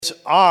is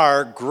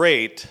our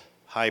great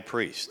high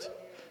priest.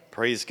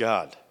 Praise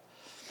God.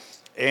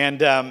 And,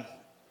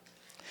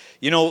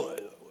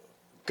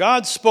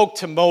 God spoke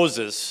to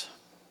Moses,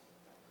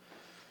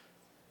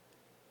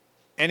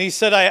 and he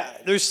said,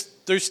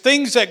 there's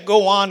things that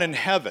go on in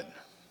heaven.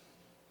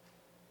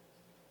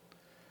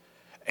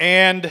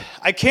 And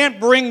I can't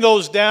bring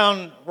those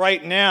down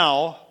right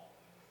now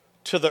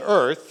to the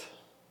earth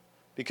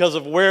because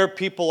of where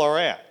people are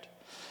at.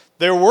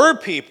 There were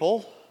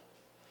people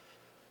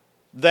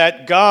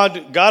that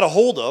God got a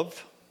hold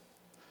of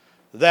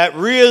that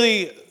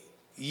really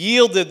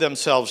yielded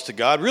themselves to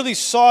God, really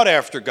sought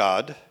after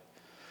God,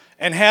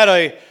 and had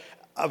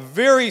a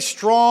very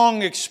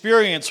strong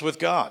experience with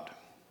God.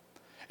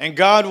 And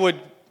God would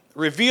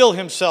reveal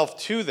himself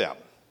to them.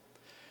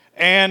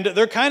 And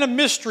they're kind of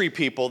mystery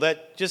people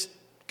that just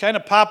kind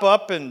of pop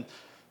up and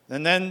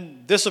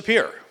then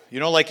disappear,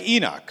 like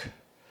Enoch.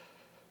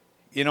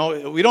 We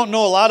don't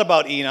know a lot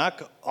about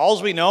Enoch. All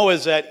we know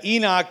is that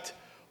Enoch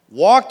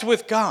walked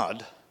with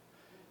God,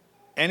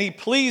 and he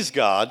pleased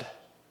God,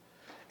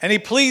 and he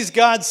pleased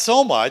God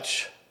so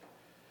much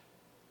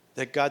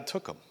that God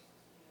took him.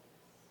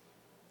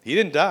 He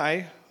didn't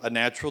die a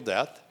natural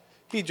death.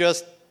 He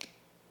just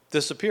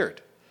disappeared.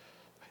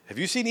 Have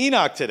you seen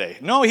Enoch today?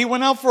 No, he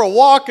went out for a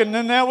walk and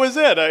then that was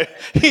it.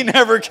 He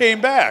never came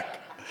back.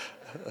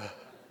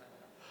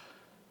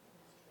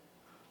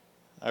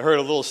 I heard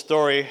a little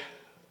story.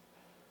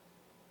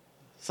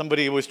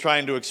 Somebody was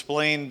trying to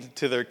explain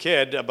to their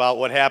kid about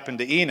what happened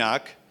to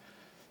Enoch.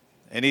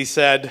 And he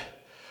said,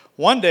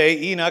 one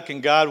day Enoch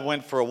and God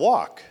went for a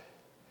walk.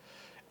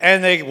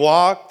 And they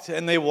walked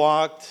and they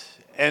walked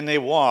and they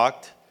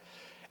walked.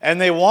 And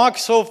they walked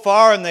so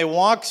far and they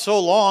walked so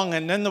long,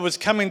 and then it was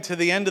coming to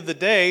the end of the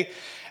day,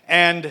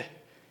 and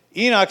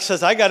Enoch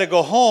says, I got to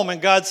go home.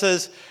 And God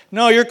says,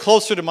 no, you're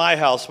closer to my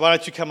house. Why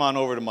don't you come on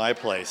over to my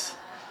place?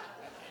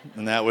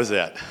 And that was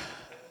it.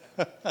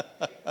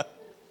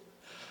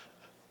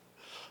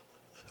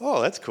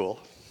 Oh, that's cool.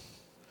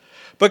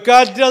 But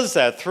God does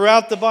that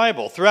throughout the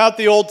Bible. Throughout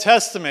the Old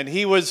Testament,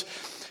 He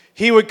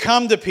would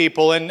come to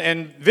people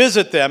and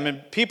visit them,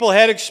 and people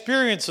had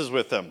experiences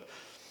with them.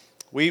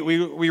 We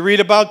read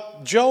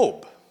about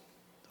Job.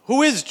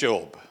 Who is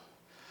Job?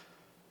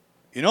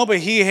 But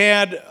he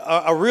had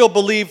a real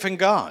belief in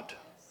God.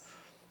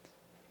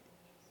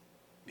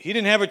 He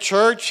didn't have a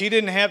church.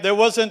 There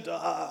wasn't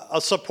a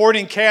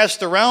supporting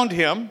cast around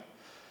him.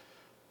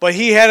 But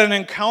he had an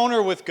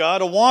encounter with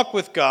God, a walk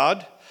with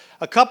God.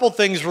 A couple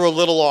things were a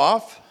little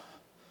off.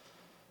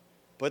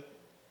 But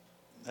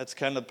that's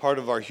kind of part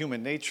of our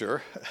human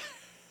nature.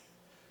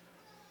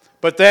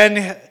 But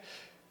then,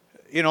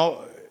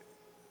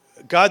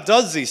 God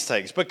does these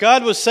things. But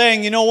God was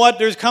saying, you know what?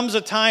 There comes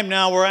a time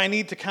now where I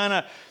need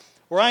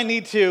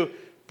to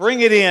bring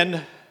it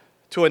in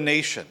to a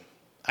nation.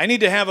 I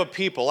need to have a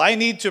people. I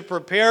need to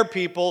prepare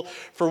people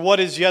for what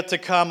is yet to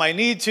come. I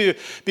need to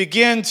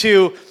begin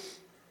to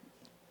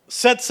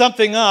set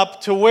something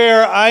up to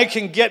where I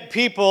can get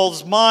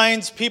people's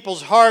minds,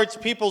 people's hearts,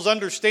 people's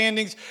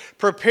understandings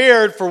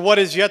prepared for what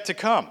is yet to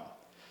come.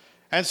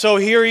 And so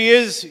here he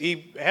is.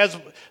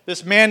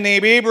 This man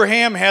named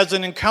Abraham has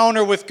an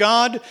encounter with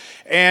God,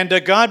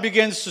 and God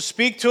begins to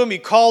speak to him. He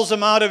calls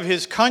him out of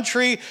his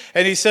country,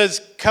 and he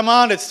says, come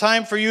on, it's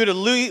time for you to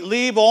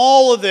leave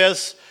all of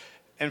this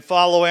and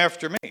follow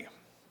after me.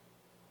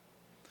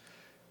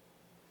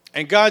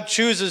 And God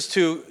chooses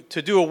to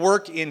do a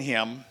work in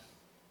him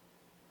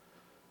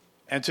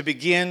and to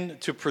begin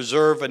to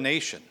preserve a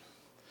nation.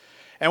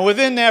 And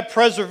within that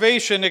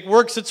preservation, it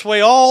works its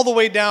way all the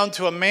way down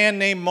to a man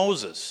named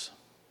Moses.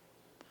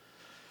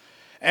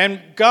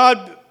 And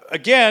God,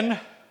 again,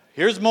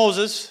 here's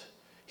Moses.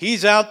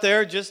 He's out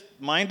there just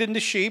minding the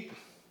sheep,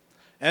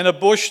 and a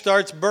bush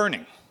starts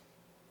burning.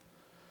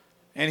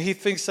 And he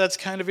thinks that's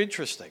kind of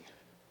interesting.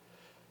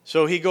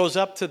 So he goes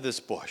up to this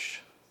bush.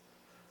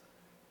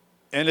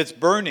 And it's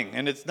burning,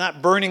 and it's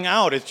not burning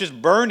out, it's just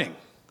burning.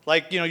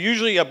 Like,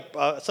 usually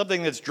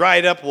something that's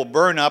dried up will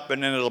burn up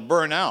and then it'll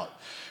burn out.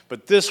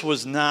 But this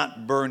was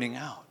not burning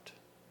out.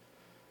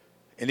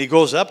 And he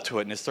goes up to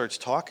it and it starts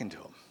talking to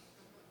him.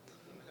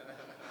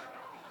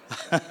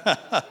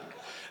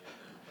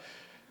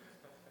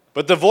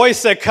 But the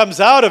voice that comes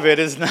out of it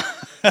is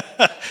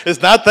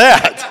not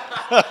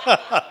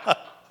that.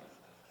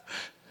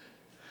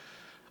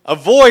 A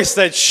voice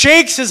that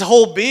shakes his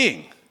whole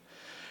being.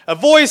 A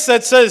voice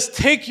that says,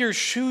 take your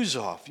shoes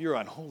off, you're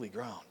on holy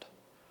ground.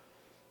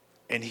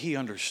 And he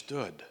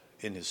understood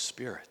in his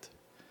spirit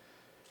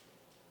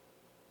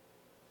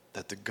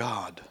that the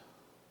God,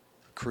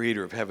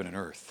 creator of heaven and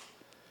earth,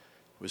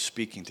 was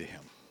speaking to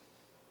him.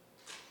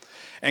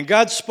 And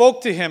God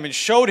spoke to him and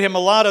showed him a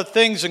lot of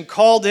things and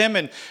called him.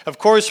 And of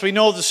course, we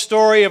know the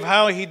story of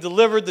how he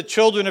delivered the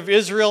children of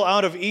Israel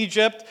out of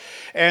Egypt.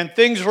 And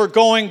things were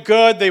going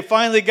good. They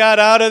finally got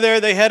out of there.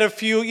 They had a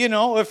few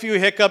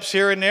hiccups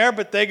here and there,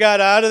 but they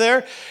got out of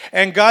there.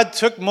 And God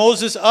took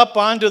Moses up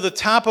onto the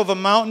top of a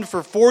mountain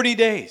for 40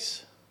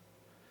 days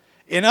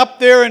And up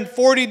there in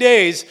 40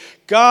 days,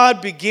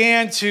 God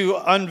began to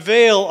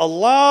unveil a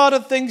lot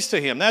of things to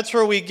him. That's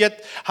where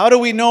how do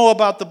we know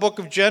about the book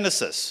of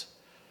Genesis?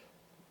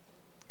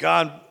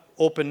 God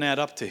opened that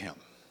up to him,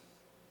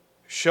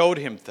 showed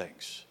him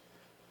things,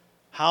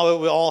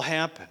 how it all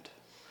happened.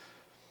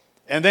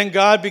 And then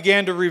God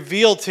began to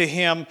reveal to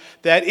him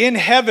that in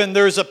heaven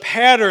there's a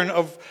pattern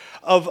of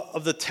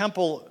the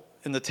temple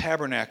and the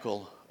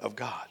tabernacle of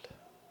God.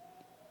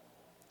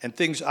 And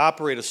things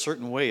operate a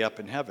certain way up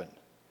in heaven.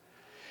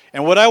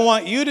 And what I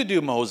want you to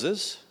do,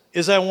 Moses,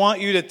 is I want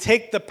you to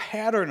take the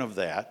pattern of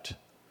that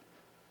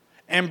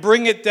and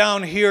bring it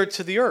down here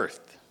to the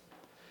earth.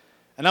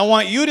 And I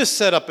want you to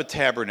set up a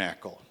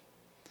tabernacle.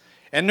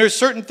 And there's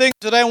certain things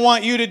that I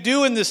want you to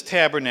do in this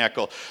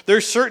tabernacle.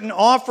 There's certain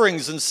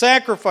offerings and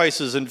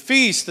sacrifices and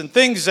feasts and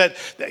things that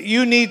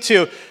you need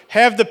to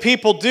have the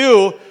people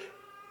do,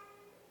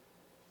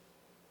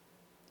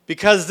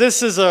 because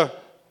this is a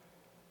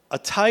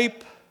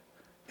type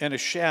and a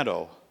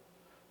shadow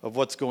of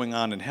what's going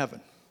on in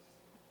heaven.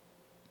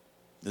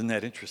 Isn't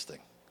that interesting?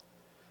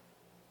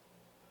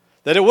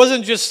 That it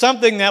wasn't just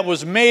something that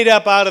was made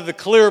up out of the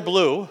clear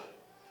blue,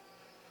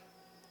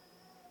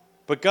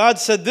 but God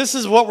said, this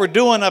is what we're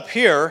doing up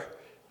here.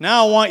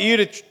 Now I want you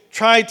to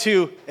try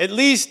to at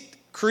least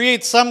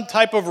create some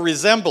type of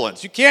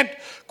resemblance. You can't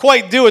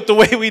quite do it the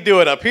way we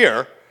do it up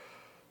here.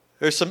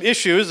 There's some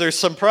issues, there's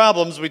some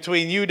problems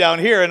between you down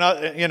here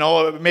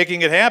and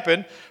making it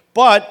happen,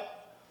 but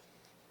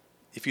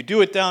if you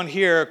do it down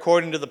here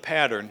according to the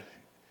pattern,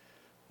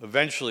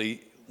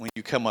 eventually when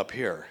you come up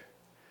here,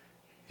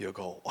 you'll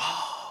go,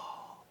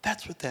 wow,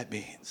 that's what that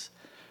means.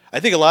 I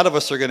think a lot of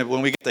us are going to,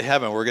 when we get to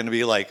heaven, we're going to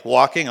be like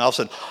walking, and all of a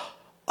sudden,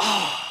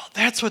 oh,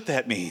 that's what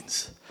that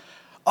means.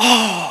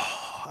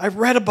 Oh, I've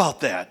read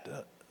about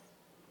that.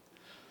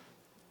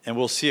 And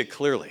we'll see it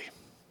clearly.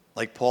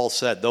 Like Paul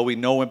said, though we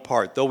know in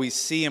part, though we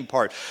see in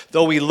part,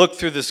 though we look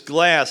through this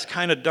glass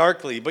kind of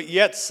darkly, but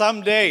yet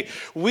someday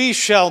we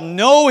shall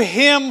know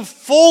him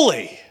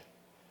fully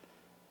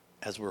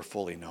as we're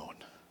fully known.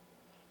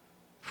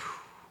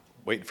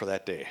 Waiting for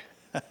that day.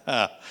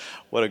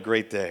 What a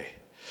great day.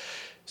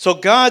 So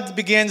God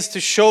begins to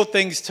show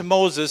things to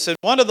Moses, and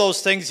one of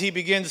those things he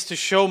begins to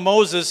show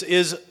Moses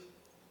is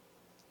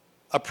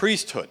a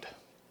priesthood.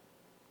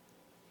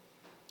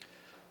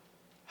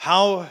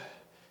 How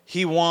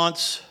he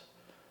wants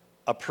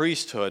a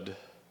priesthood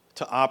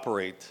to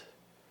operate.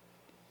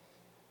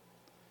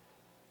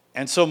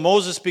 And so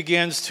Moses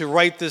begins to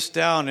write this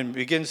down and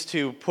begins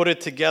to put it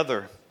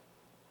together.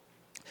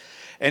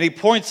 And he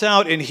points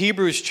out in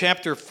Hebrews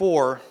chapter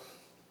 4,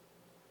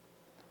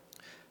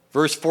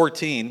 verse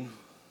 14,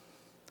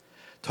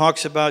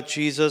 talks about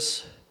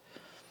Jesus,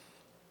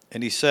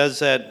 and he says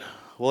that,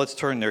 well, let's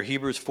turn there,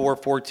 Hebrews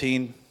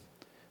 4:14.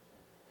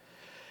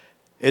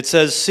 It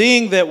says,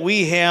 seeing that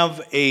we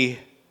have a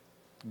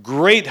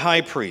great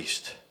high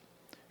priest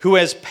who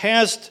has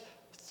passed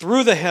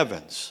through the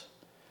heavens,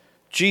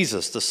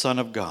 Jesus, the Son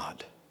of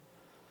God,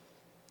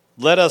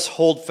 let us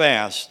hold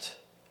fast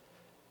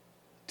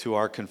to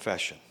our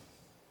confession.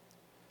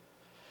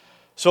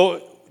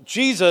 So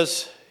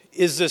Jesus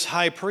is this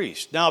high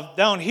priest. Now,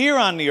 down here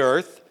on the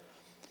earth,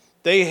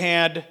 they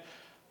had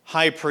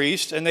high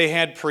priests and they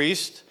had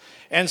priests.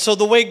 And so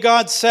the way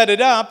God set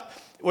it up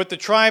with the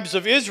tribes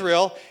of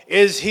Israel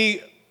is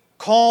he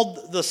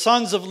called the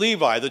sons of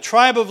Levi, the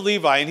tribe of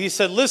Levi, and he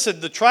said,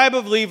 listen, the tribe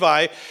of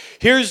Levi,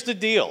 here's the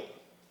deal.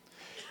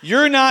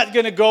 You're not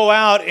going to go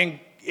out and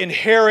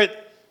inherit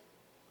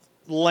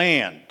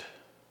land.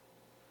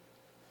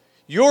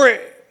 Your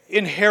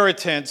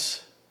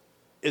inheritance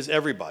is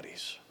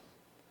everybody's.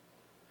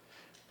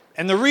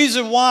 And the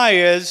reason why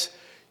is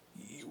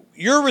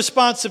your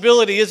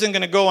responsibility isn't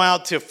going to go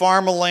out to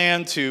farm a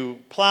land, to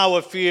plow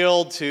a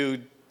field,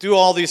 to do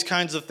all these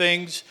kinds of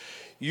things.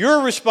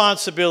 Your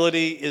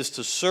responsibility is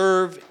to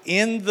serve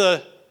in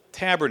the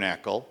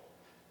tabernacle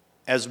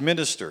as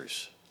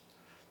ministers.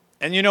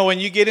 And when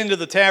you get into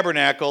the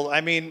tabernacle,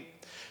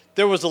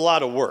 there was a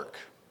lot of work.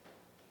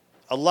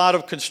 A lot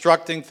of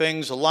constructing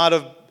things, a lot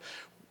of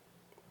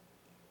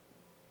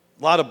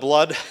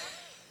blood, a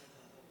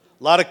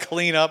lot of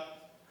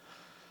cleanup,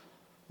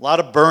 a lot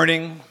of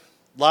burning,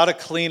 a lot of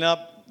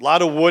cleanup, a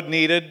lot of wood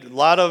needed, a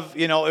lot of,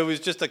 it was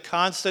just a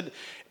constant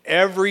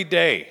every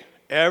day.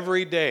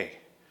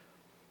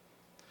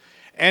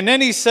 And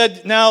then he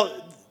said, now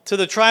to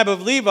the tribe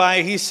of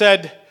Levi, he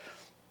said,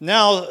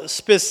 now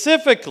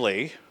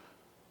specifically,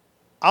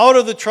 out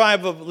of the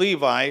tribe of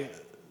Levi,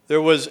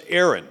 there was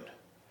Aaron,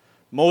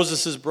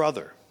 Moses'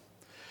 brother.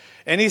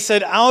 And he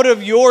said, out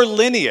of your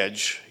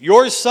lineage,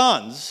 your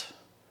sons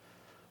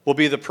will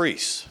be the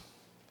priests.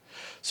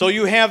 So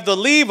you have the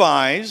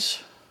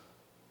Levites,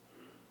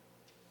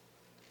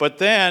 but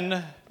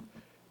then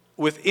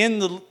within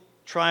the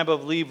tribe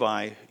of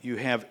Levi, you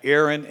have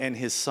Aaron and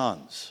his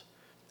sons.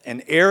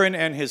 And Aaron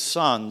and his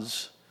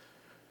sons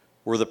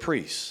were the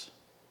priests.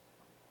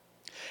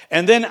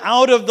 And then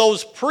out of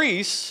those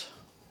priests,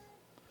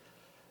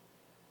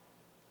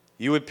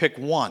 you would pick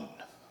one.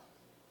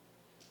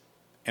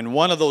 And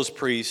one of those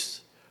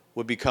priests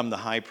would become the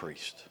high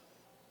priest.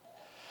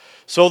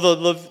 So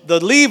the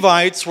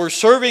Levites were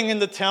serving in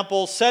the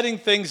temple, setting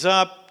things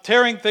up,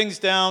 tearing things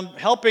down,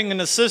 helping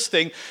and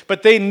assisting,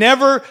 but they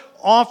never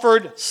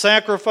offered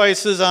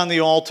sacrifices on the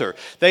altar.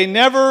 They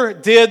never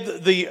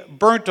did the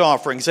burnt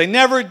offerings. They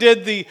never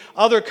did the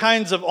other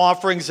kinds of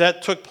offerings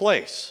that took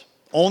place.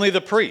 Only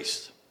the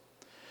priest.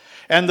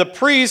 And the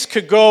priest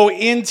could go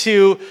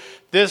into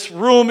this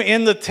room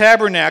in the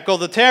tabernacle.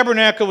 The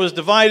tabernacle was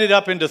divided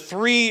up into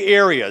 3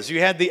 areas. You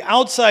had the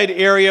outside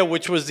area,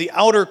 which was the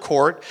outer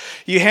court.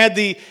 You had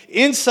the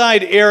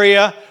inside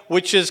area,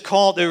 which is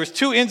called, there was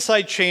 2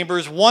 inside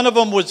chambers. One of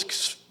them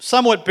was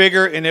somewhat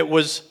bigger, and it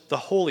was the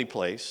holy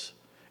place.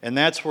 And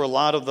that's where a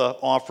lot of the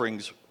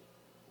offerings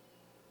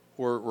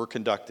were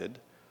conducted.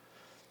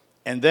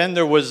 And then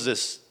there was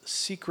this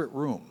secret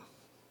room.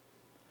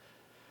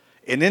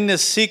 And in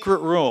this secret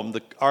room,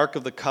 the Ark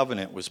of the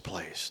Covenant was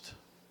placed.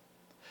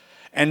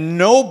 And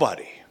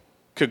nobody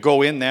could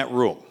go in that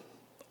room.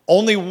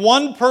 Only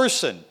one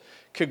person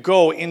could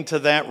go into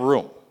that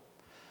room.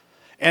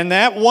 And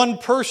that one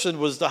person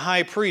was the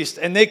high priest.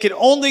 And they could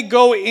only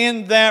go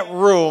in that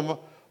room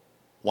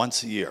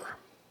once a year.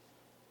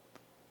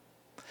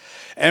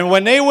 And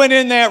when they went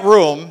in that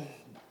room,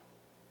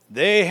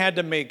 they had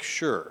to make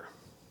sure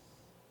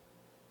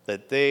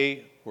that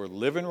they were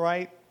living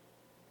right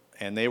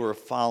and they were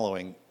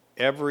following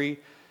every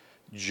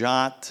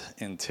jot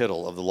and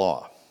tittle of the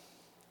law.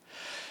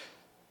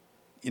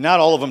 Not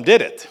all of them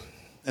did it.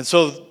 And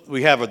so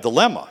we have a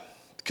dilemma,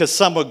 because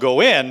some would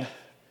go in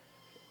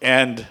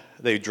and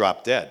they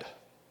drop dead.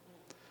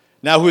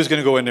 Now who's going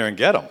to go in there and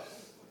get them?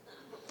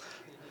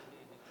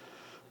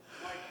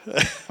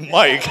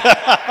 Mike.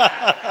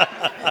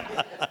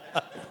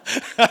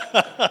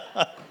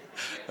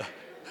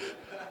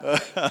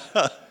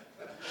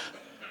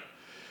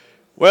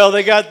 Well,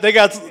 they got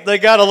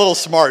a little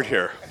smart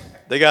here.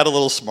 They got a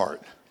little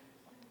smart.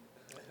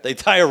 They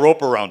tie a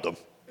rope around them.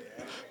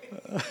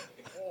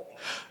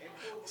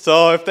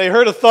 So if they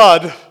heard a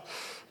thud,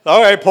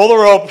 all right, pull the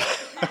rope.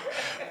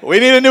 We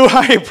need a new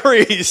high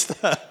priest.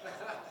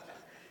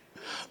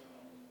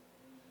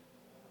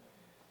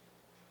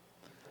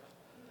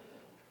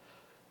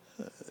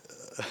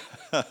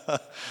 A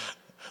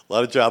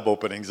lot of job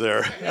openings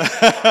there.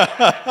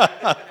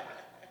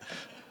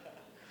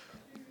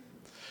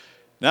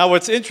 Now,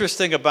 what's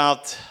interesting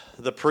about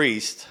the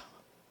priest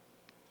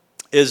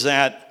is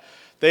that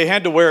they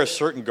had to wear a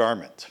certain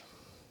garment.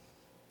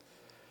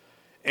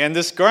 And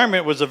this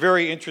garment was a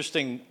very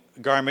interesting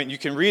garment. You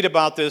can read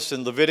about this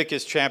in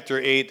Leviticus chapter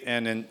 8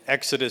 and in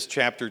Exodus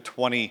chapter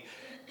 28.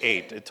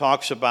 It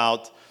talks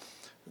about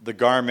the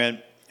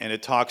garment and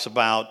it talks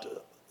about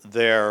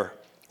their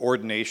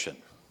ordination.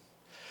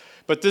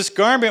 But this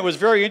garment was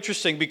very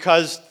interesting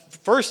because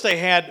first they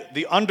had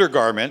the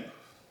undergarment,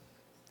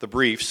 the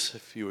briefs,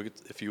 if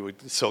you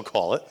would so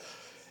call it,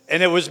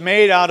 and it was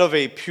made out of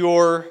a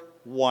pure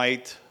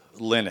white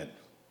linen.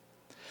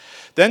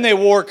 Then they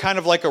wore kind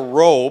of like a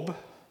robe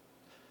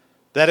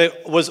that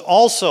it was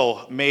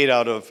also made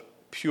out of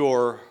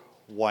pure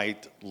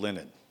white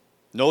linen.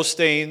 No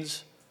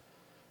stains,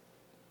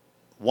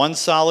 one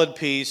solid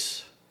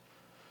piece,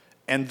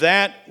 and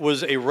that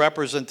was a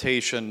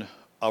representation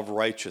of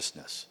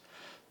righteousness.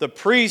 The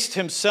priest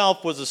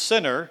himself was a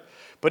sinner,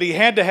 but he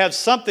had to have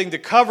something to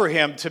cover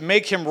him to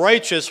make him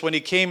righteous when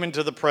he came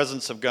into the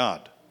presence of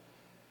God.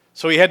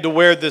 So he had to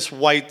wear this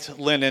white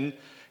linen,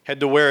 had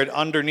to wear it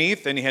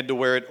underneath, and he had to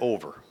wear it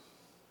over.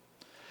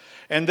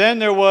 And then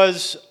there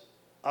was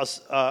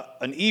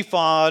an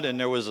ephod, and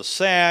there was a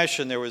sash,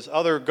 and there was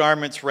other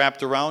garments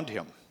wrapped around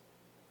him.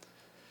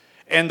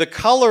 And the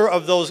color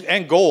of those,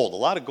 and gold, a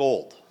lot of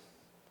gold.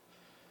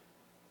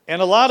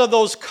 And a lot of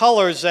those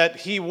colors that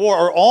he wore,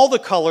 or all the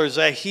colors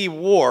that he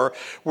wore,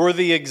 were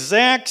the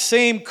exact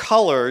same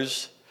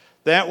colors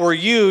that were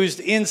used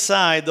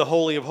inside the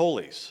Holy of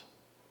Holies.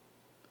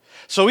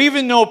 So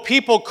even though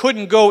people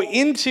couldn't go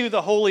into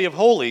the Holy of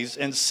Holies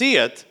and see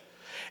it,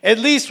 at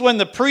least when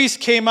the priest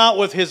came out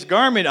with his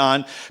garment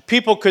on,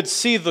 people could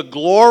see the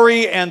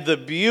glory and the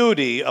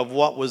beauty of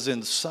what was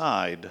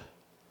inside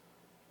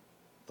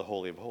the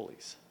Holy of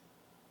Holies.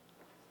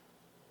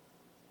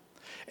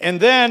 And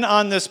then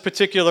on this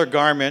particular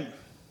garment,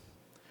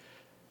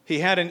 he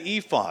had an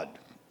ephod,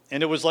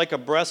 and it was like a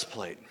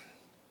breastplate.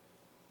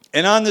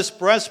 And on this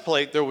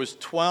breastplate, there was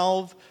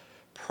 12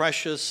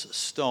 precious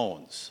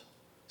stones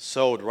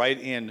sewed right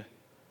in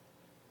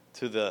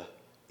to the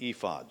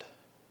ephod.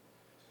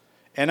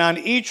 And on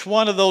each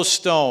one of those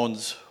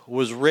stones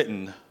was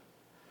written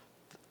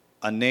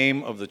a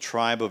name of the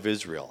tribe of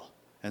Israel.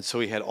 And so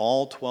he had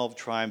all 12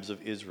 tribes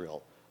of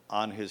Israel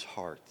on his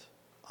heart,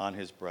 on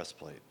his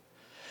breastplate.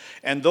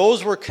 And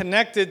those were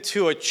connected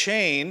to a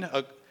chain,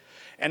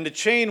 and the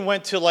chain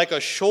went to like a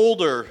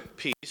shoulder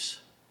piece.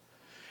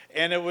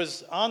 And it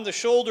was on the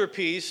shoulder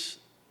piece,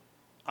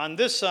 on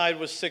this side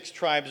was 6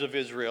 tribes of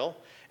Israel,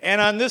 and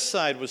on this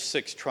side was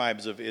 6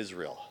 tribes of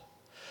Israel.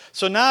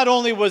 So not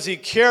only was he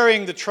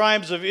carrying the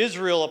tribes of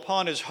Israel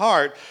upon his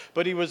heart,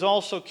 but he was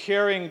also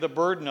carrying the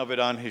burden of it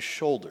on his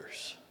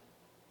shoulders.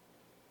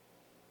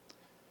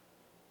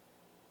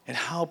 And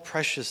how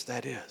precious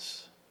that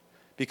is,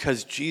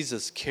 because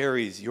Jesus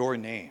carries your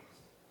name.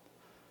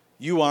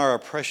 You are a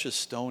precious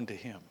stone to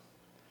him.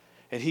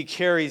 And he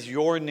carries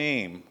your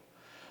name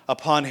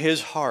upon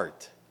his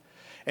heart.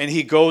 And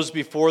he goes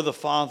before the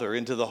Father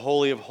into the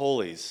Holy of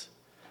Holies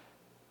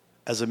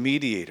as a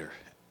mediator.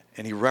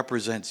 And he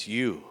represents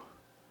you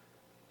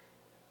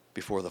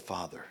before the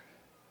Father.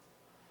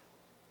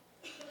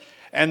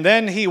 And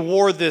then he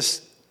wore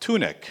this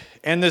tunic.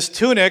 And this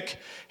tunic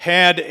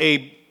had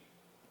a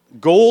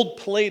gold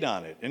plate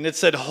on it. And it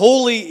said,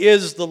 "Holy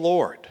is the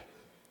Lord."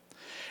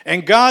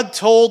 And God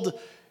told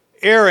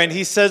Aaron,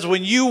 he says,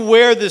 when you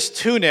wear this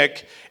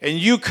tunic and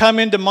you come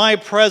into my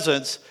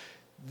presence,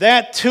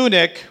 that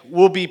tunic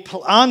will be,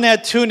 on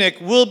that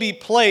tunic will be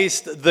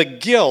placed the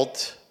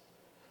guilt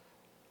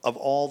of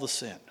all the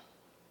sin.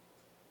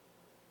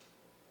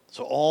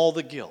 So all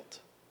the guilt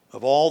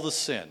of all the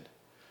sin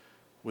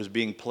was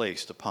being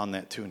placed upon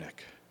that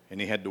tunic.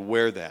 And he had to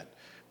wear that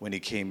when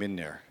he came in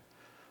there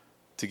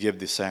to give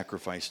the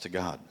sacrifice to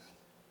God.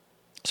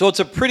 So it's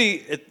a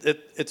pretty,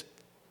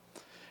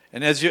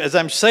 and as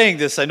I'm saying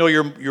this, I know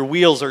your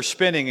wheels are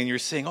spinning and you're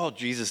saying, oh,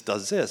 Jesus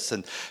does this,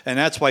 and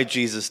that's why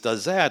Jesus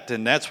does that,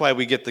 and that's why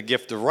we get the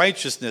gift of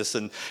righteousness,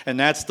 and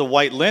that's the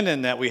white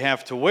linen that we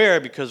have to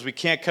wear because we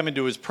can't come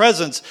into his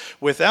presence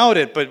without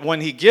it. But when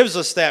he gives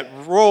us that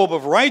robe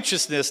of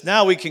righteousness,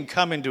 now we can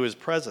come into his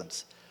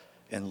presence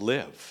and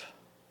live.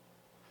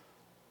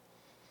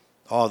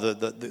 Oh,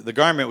 the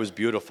garment was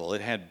beautiful.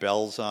 It had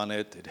bells on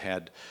it. It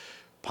had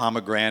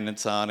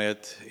pomegranates on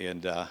it,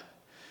 and that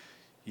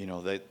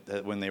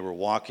when they were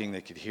walking, they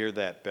could hear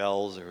that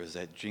bells. There was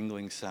that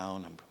jingling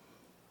sound. I'm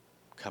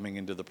coming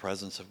into the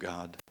presence of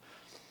God.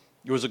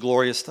 It was a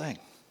glorious thing.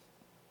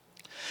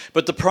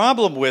 But the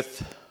problem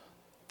with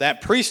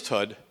that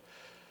priesthood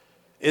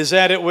is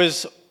that it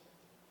was,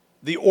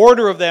 the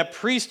order of that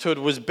priesthood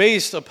was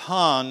based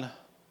upon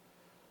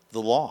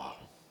the law.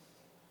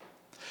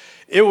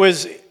 It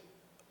was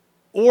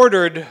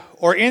ordered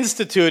or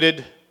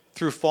instituted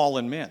through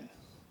fallen men.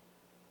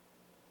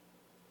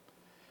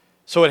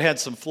 So it had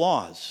some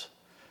flaws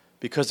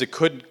because it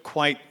couldn't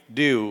quite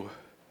do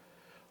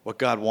what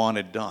God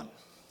wanted done.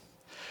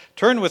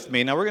 Turn with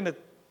me. Now we're going to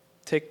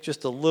take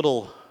just a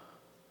little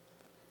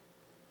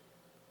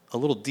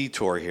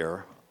detour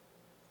here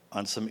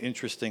on some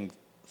interesting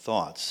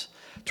thoughts.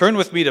 Turn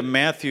with me to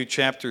Matthew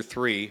chapter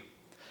 3,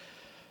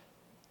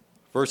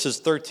 verses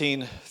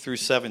 13 through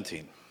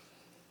 17.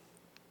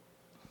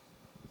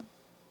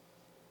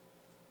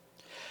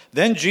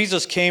 Then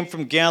Jesus came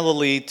from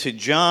Galilee to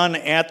John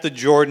at the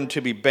Jordan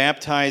to be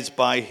baptized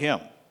by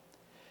him.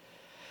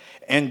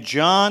 And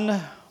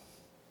John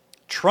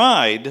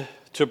tried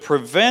to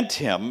prevent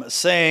him,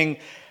 saying,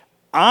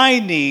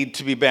 I need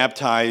to be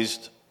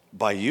baptized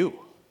by you,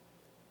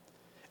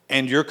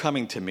 and you're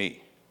coming to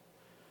me.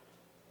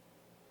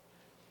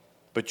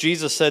 But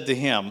Jesus said to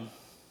him,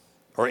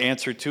 or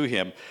answered to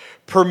him,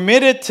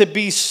 permit it to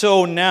be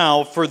so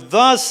now, for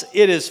thus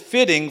it is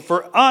fitting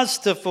for us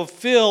to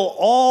fulfill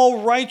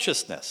all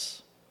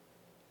righteousness.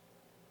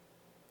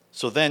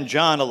 So then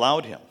John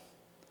allowed him.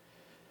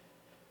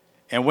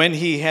 And when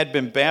he had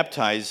been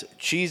baptized,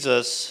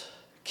 Jesus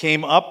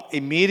came up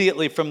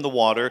immediately from the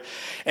water,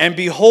 and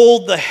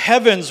behold, the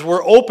heavens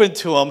were opened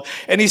to him,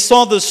 and he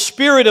saw the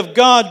Spirit of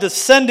God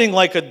descending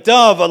like a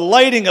dove,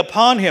 alighting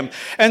upon him.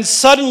 And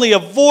suddenly a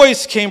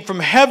voice came from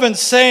heaven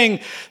saying,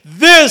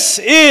 this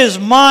is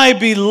my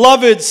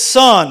beloved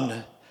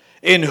Son,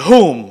 in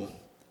whom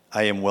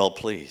I am well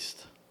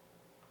pleased.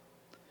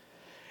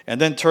 And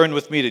then turn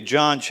with me to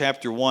John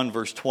chapter 1,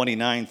 verse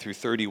 29 through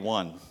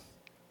 31.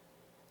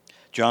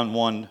 John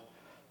 1,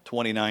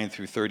 29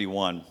 through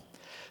 31.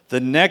 The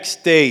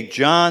next day,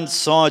 John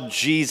saw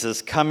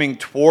Jesus coming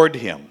toward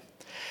him,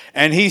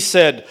 and he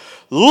said,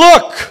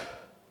 look,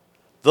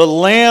 the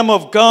Lamb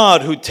of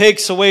God who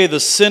takes away the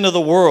sin of the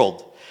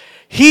world.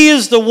 He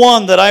is the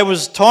one that I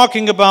was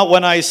talking about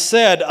when I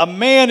said, a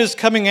man is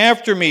coming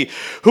after me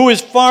who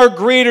is far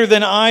greater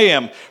than I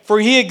am, for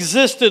he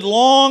existed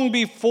long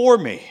before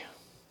me.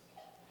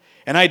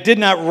 And I did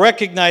not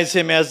recognize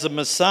him as the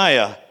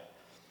Messiah,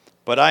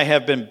 but I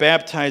have been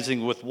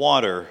baptizing with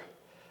water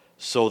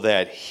so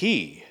that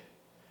he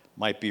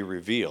might be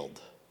revealed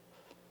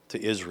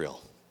to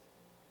Israel.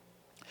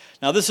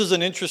 Now, this is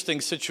an interesting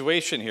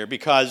situation here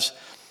because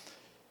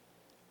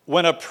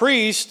when a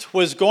priest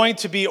was going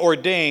to be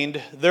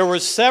ordained, there were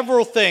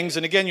several things,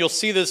 and again, you'll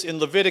see this in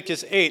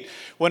Leviticus 8.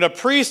 When a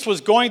priest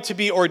was going to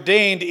be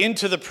ordained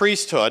into the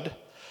priesthood,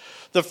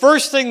 the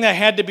first thing that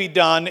had to be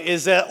done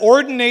is that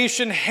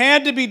ordination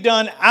had to be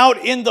done out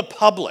in the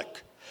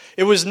public.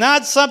 It was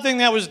not something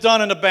that was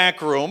done in a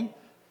back room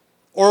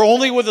or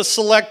only with a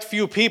select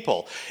few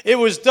people. It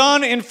was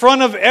done in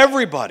front of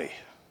everybody.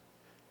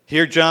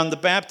 Here John the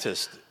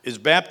Baptist is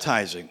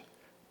baptizing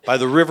by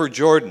the River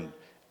Jordan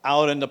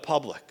out in the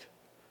public.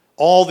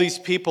 All these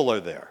people are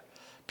there.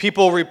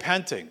 People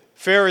repenting.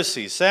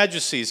 Pharisees,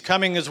 Sadducees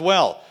coming as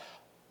well.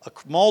 A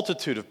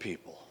multitude of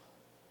people.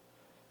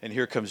 And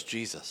here comes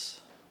Jesus.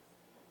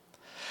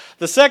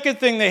 The second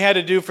thing they had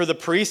to do for the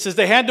priest is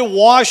they had to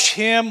wash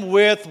him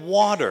with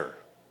water.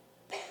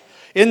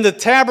 In the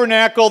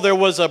tabernacle, there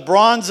was a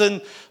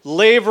bronzen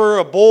laver,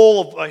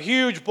 a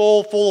huge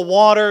bowl full of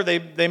water.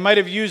 They might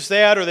have used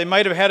that, or they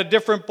might have had a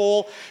different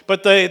bowl.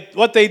 But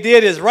what they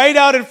did is right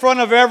out in front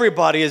of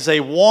everybody is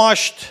they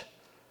washed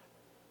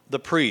the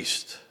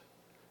priest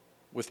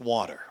with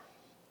water.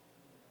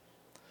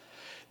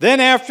 Then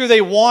after they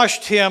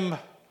washed him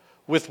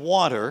with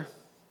water,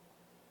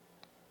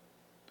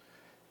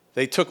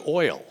 they took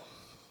oil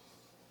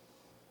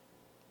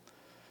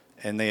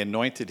and they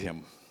anointed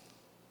him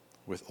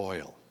with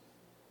oil.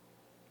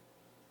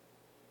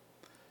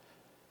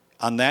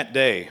 On that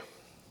day,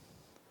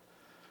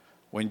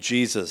 when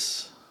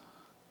Jesus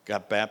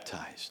got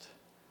baptized,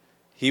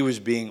 he was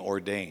being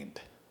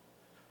ordained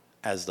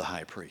as the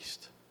high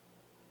priest.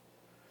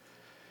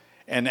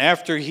 And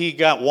after he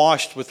got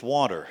washed with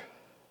water,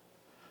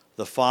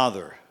 the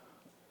Father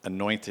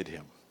anointed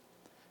him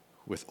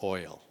with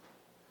oil.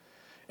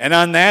 And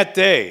on that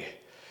day,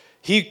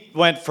 he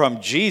went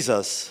from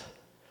Jesus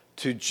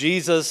to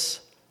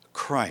Jesus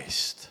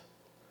Christ,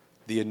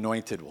 the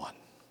anointed one.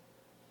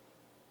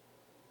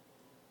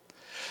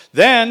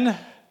 Then,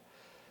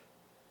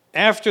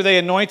 after they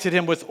anointed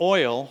him with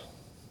oil,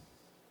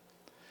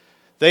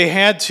 they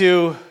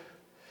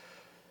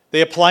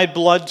applied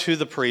blood to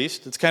the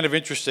priest. It's kind of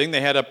interesting. They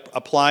had to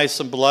apply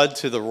some blood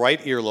to the right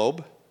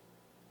earlobe,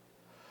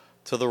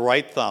 to the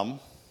right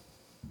thumb,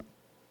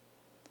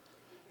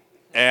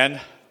 and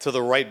to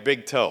the right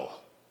big toe.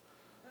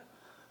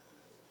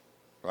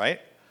 Right?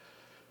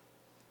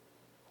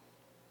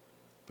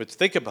 But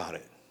think about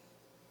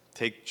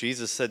it.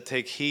 Jesus said,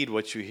 take heed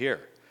what you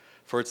hear.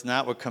 For it's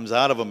not what comes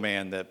out of a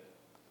man that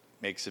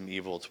makes him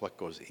evil, it's what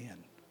goes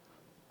in.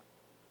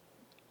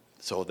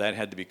 So that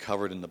had to be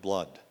covered in the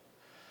blood.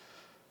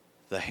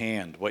 The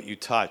hand, what you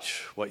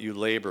touch, what you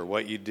labor,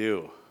 what you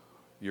do,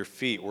 your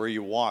feet, where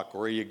you walk,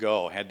 where you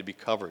go, had to be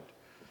covered,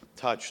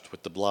 touched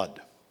with the blood.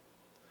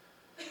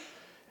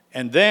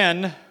 And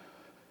then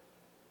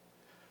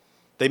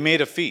they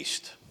made a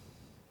feast.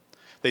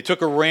 They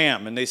took a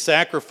ram and they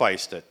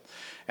sacrificed it.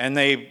 And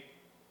they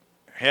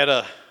had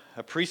a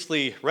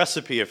priestly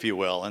recipe, if you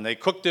will, and they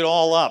cooked it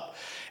all up.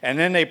 And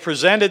then they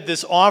presented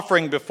this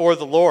offering before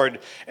the Lord.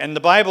 And the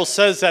Bible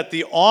says that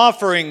the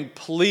offering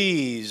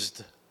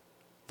pleased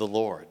the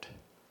Lord.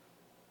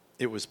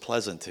 It was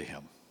pleasant to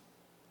him.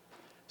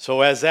 So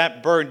as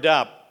that burned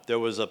up, there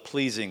was a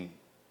pleasing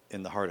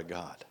in the heart of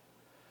God.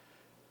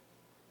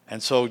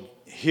 And so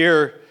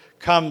here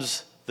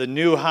comes the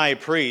new high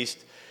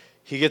priest.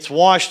 He gets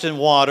washed in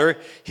water.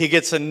 He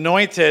gets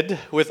anointed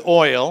with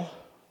oil.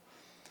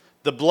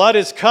 The blood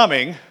is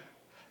coming.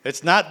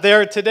 It's not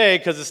there today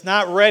because it's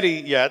not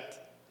ready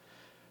yet.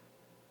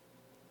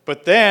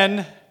 But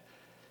then,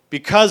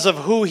 because of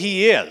who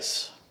he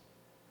is,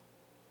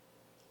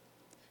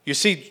 you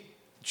see,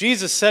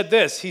 Jesus said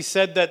this. He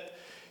said that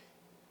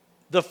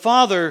the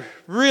Father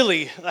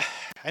really,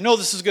 I know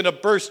this is going to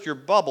burst your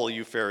bubble,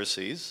 you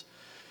Pharisees,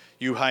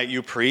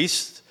 you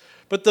priests,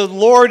 but the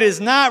Lord is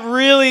not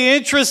really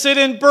interested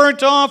in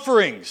burnt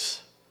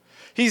offerings.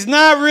 He's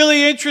not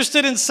really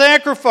interested in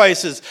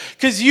sacrifices,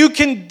 because you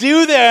can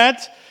do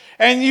that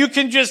and you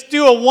can just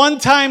do a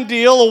one-time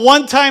deal, a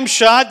one-time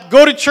shot,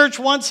 go to church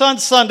once on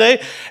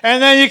Sunday,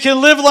 and then you can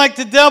live like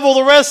the devil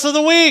the rest of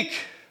the week.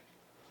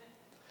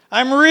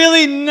 I'm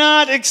really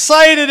not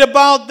excited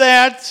about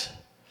that,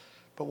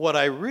 but what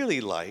I really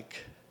like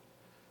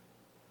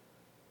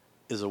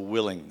is a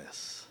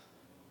willingness,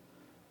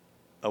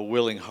 a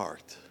willing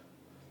heart,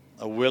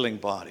 a willing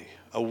body,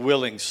 a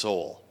willing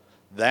soul.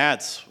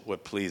 That's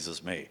what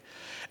pleases me.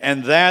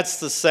 And that's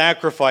the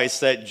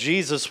sacrifice that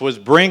Jesus was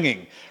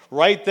bringing.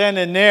 Right then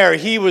and there,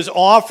 he was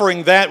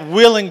offering that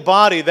willing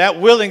body, that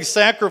willing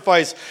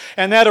sacrifice,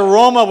 and that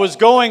aroma was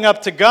going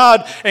up to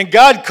God, and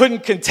God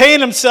couldn't contain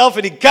himself,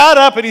 and he got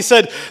up and he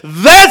said,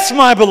 "That's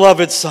my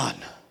beloved Son,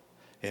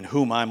 in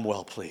whom I'm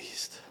well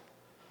pleased."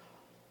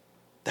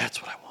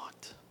 That's what I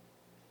want.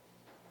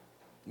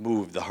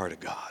 Move the heart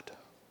of God.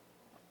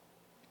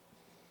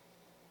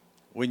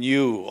 When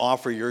you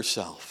offer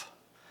yourself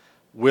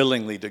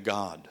willingly to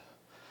God,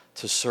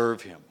 to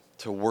serve him,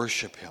 to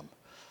worship him,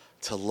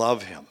 to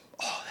love him,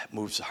 oh, that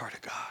moves the heart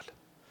of God.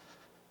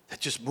 That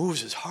just moves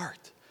his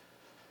heart.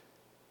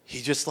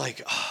 He just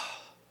like,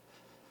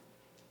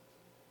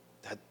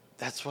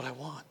 that's what I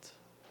want.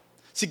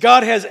 See,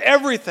 God has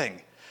everything.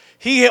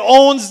 He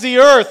owns the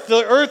earth.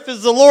 The earth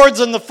is the Lord's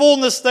and the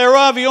fullness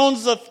thereof. He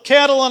owns the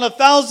cattle on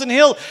 1,000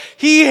 hills.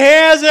 He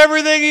has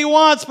everything he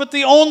wants, but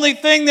the only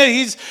thing that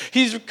he's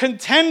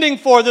contending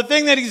for, the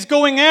thing that he's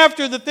going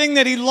after, the thing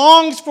that he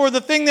longs for,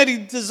 the thing that he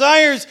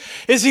desires,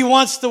 is he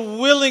wants the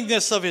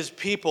willingness of his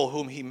people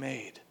whom he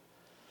made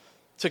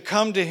to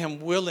come to him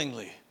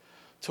willingly,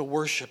 to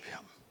worship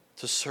him,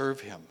 to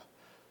serve him,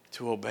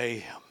 to obey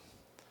him.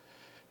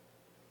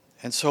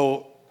 And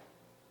so,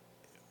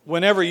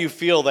 whenever you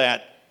feel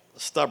that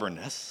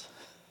stubbornness,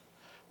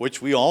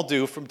 which we all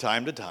do from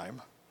time to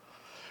time,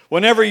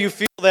 whenever you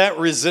feel that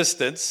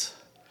resistance,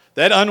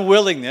 that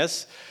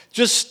unwillingness,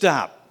 just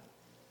stop.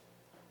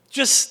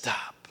 Just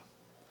stop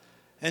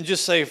and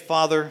just say,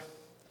 Father,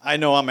 I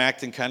know I'm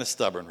acting kind of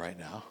stubborn right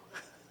now.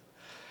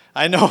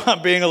 I know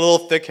I'm being a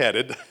little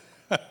thick-headed,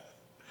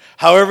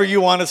 however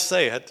you want to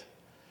say it.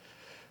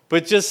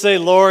 But just say,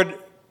 Lord,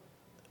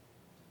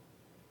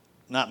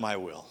 not my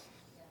will,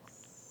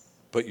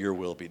 but your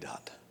will be done.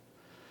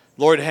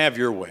 Lord, have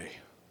your way.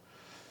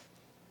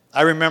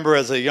 I remember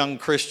as a young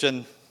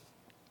Christian,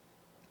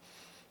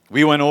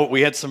 we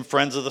had some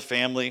friends of the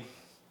family,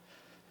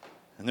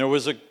 and there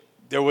was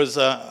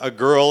a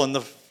girl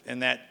in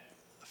that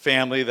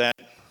family that,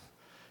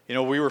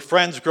 we were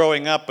friends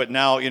growing up, but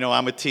now,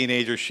 I'm a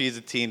teenager, she's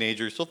a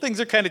teenager, so things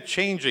are kind of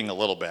changing a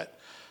little bit.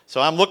 So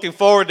I'm looking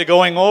forward to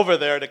going over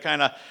there to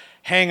kind of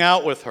hang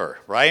out with her,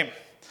 right?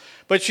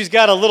 But she's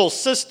got a little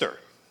sister.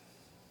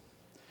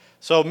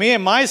 So me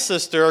and my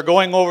sister are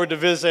going over to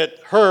visit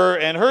her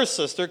and her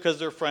sister because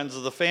they're friends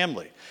of the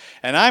family.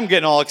 And I'm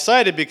getting all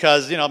excited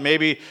because,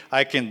 maybe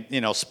I can,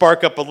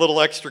 spark up a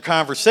little extra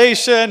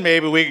conversation.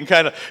 Maybe we can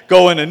kind of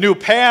go in a new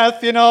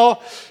path,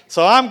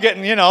 So I'm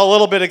getting, a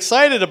little bit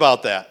excited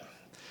about that.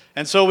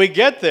 And so we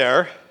get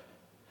there,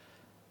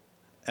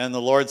 and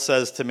the Lord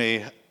says to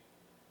me,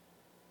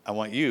 I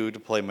want you to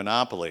play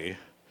Monopoly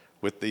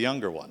with the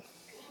younger one.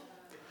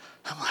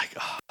 I'm like,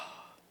 oh,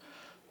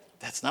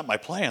 that's not my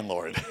plan,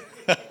 Lord.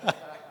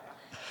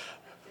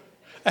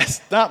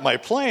 That's not my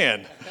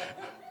plan.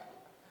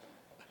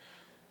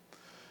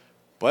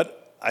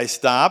 But I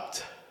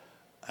stopped,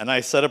 and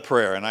I said a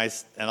prayer, and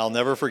I'll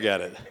never forget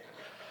it.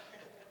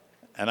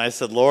 And I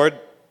said, Lord,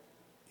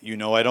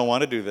 I don't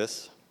want to do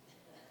this,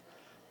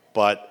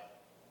 but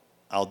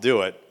I'll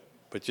do it,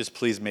 but just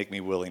please make me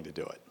willing to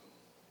do it.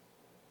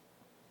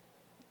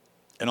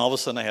 And all of a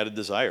sudden I had a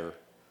desire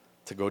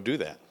to go do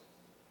that.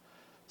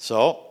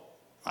 So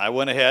I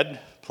went ahead,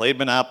 played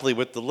Monopoly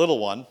with the little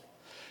one.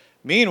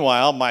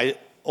 Meanwhile, my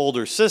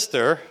older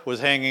sister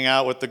was hanging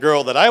out with the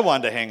girl that I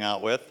wanted to hang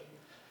out with,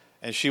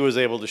 and she was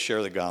able to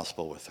share the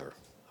gospel with her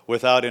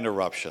without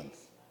interruption.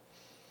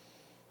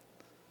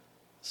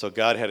 So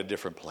God had a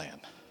different plan.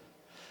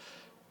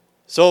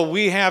 So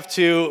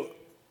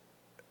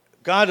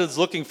God is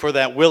looking for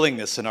that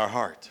willingness in our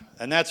heart.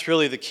 And that's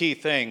really the key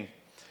thing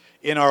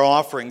in our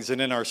offerings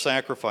and in our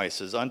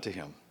sacrifices unto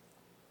him.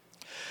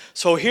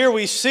 So here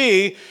we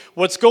see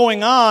what's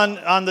going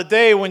on the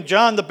day when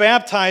John the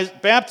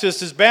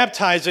Baptist is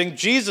baptizing.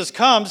 Jesus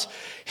comes.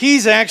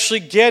 He's actually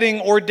getting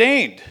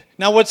ordained.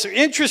 Now what's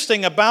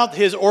interesting about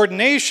his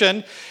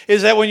ordination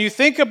is that when you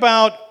think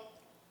about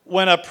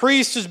when a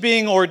priest is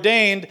being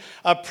ordained,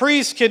 a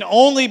priest can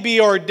only be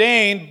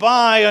ordained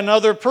by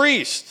another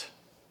priest.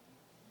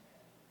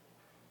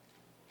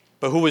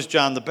 But who was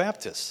John the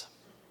Baptist?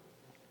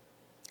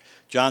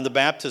 John the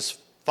Baptist's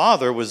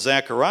father was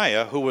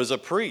Zechariah, who was a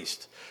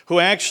priest, who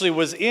actually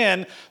was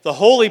in the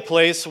holy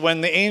place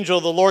when the angel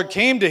of the Lord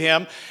came to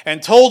him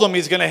and told him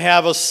he's going to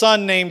have a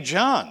son named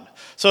John.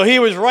 So he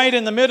was right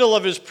in the middle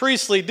of his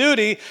priestly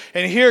duty,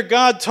 and here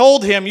God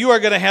told him, you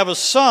are going to have a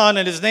son,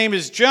 and his name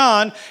is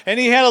John, and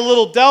he had a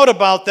little doubt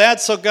about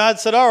that, so God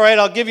said, all right,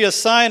 I'll give you a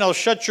sign, I'll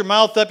shut your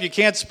mouth up, you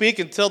can't speak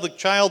until the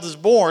child is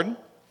born.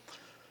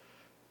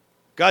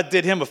 God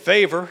did him a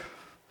favor.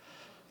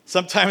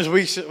 Sometimes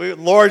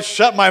Lord,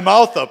 shut my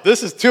mouth up.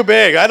 This is too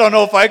big. I don't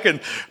know if I can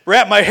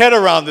wrap my head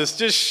around this.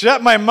 Just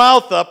shut my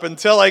mouth up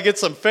until I get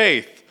some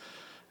faith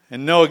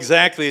and know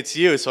exactly it's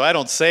you so I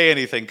don't say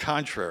anything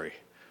contrary.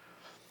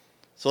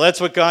 So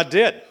that's what God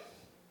did.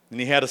 And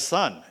he had a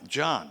son,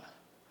 John.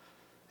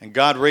 And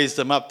God raised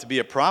him up to be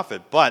a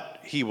prophet, but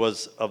he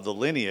was of the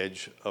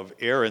lineage of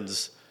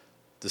Aaron's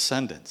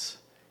descendants.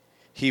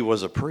 He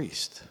was a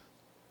priest.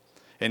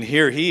 And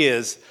here he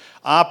is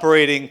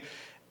operating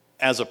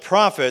as a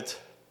prophet,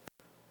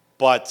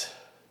 but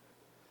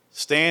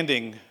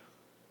standing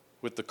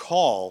with the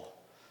call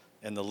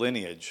and the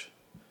lineage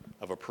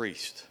of a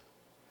priest.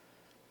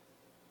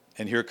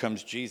 And here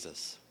comes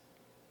Jesus.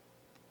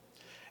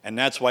 And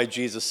that's why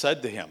Jesus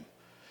said to him,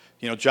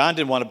 John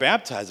didn't want to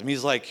baptize him.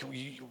 He's like,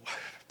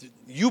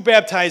 you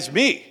baptize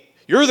me.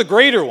 You're the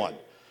greater one.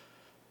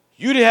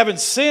 You haven't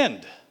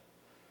sinned.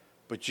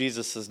 But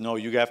Jesus says, no,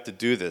 you have to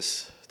do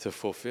this to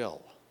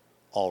fulfill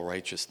all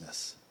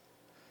righteousness.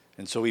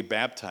 And so he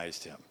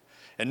baptized him.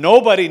 And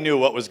nobody knew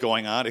what was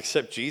going on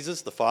except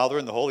Jesus, the Father,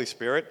 and the Holy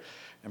Spirit,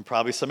 and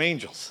probably some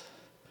angels.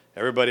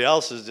 Everybody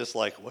else is just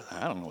like,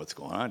 I don't know what's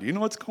going on. Do you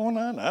know what's going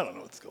on? I don't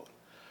know what's going on.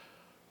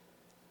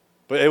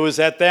 But it was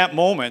at that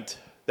moment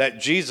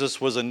that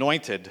Jesus was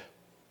anointed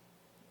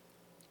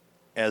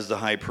as the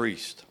high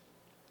priest.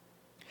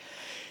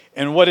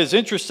 And what is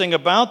interesting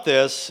about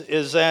this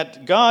is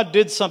that God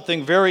did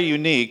something very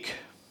unique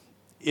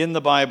in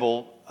the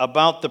Bible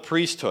about the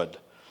priesthood.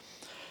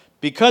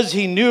 Because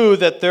he knew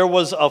that there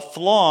was a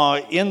flaw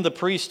in the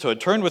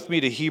priesthood. Turn with me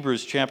to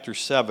Hebrews chapter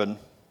 7.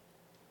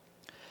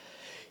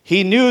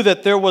 He knew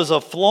that there was a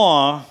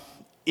flaw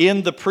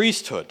in the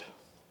priesthood.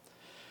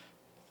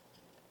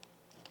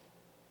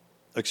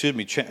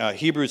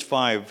 Hebrews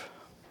 5,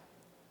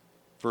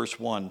 verse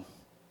 1.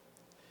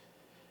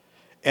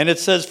 And it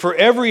says, "For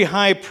every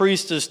high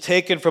priest is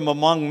taken from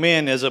among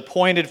men as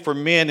appointed for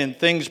men in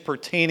things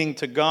pertaining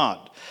to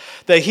God,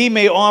 that he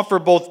may offer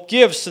both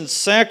gifts and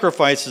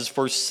sacrifices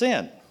for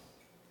sin.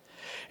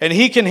 And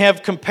he can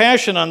have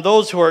compassion on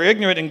those who are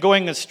ignorant and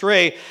going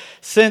astray,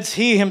 since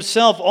he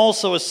himself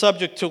also is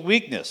subject to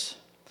weakness.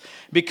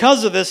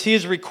 Because of this, he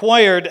is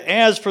required,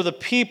 as for the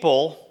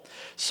people,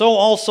 so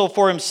also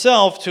for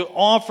himself, to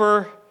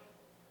offer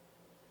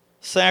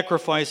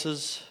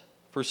sacrifices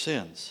for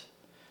sins.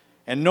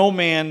 And no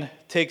man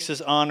takes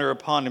his honor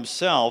upon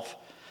himself,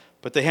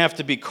 but they have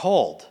to be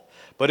called."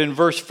 But in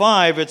verse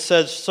 5, it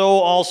says, "So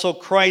also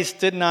Christ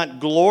did not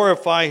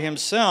glorify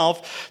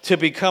himself to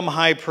become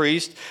high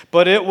priest,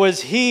 but it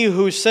was he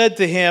who said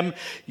to him,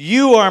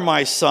 'You are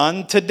my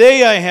son,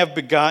 today I have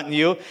begotten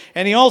you.'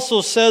 And he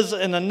also says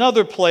in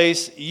another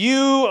place,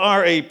 'You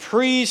are a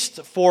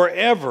priest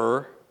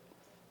forever,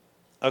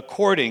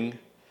 according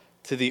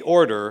to the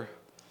order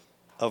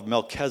of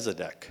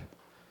Melchizedek.'"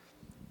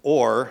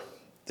 Or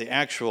the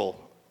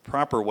actual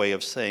proper way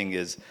of saying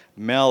is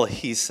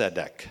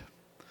Melchizedek.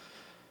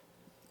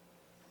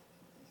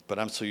 But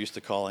I'm so used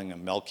to calling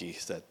him Melky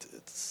that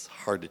it's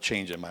hard to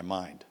change in my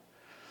mind.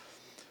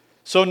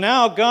 So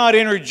now God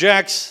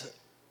interjects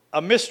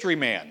a mystery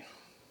man.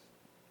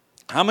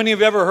 How many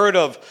have ever heard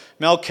of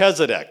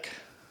Melchizedek?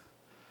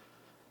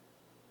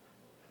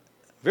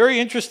 Very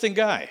interesting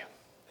guy.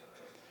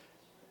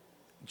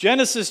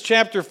 Genesis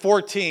chapter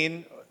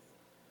 14,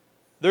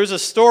 there's a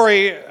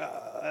story,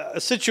 a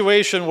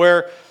situation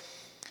where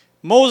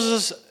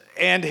Moses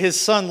and his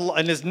son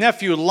and his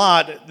nephew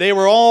Lot, they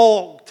were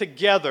all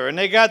together, and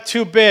they got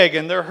too big,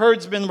 and their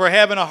herdsmen were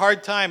having a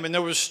hard time, and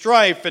there was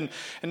strife, and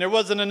there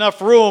wasn't enough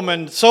room,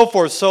 and so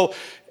forth. So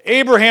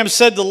Abraham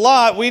said to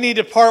Lot, "We need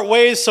to part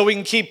ways so we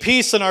can keep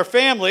peace in our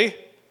family."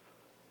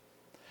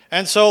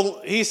 And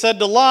so he said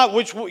to Lot,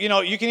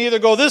 you can either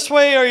go this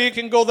way or you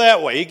can go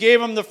that way. He gave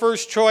him the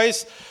first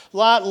choice.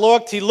 Lot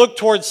looked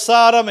towards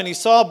Sodom, and he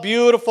saw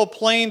beautiful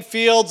plain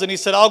fields, and he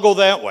said, "I'll go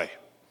that way."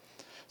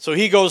 So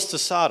he goes to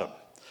Sodom.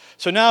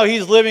 So now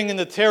he's living in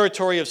the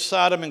territory of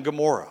Sodom and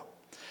Gomorrah.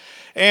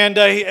 And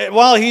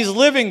while he's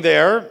living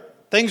there,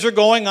 things are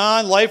going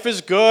on. Life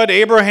is good.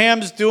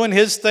 Abraham's doing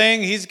his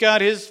thing. He's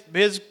got his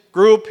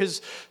group.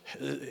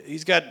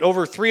 He's got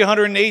over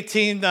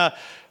 318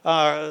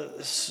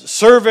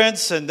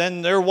 servants, and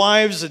then their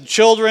wives and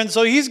children.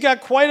 So he's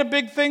got quite a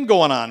big thing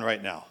going on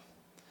right now.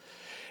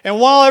 And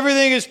while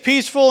everything is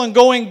peaceful and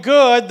going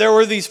good, there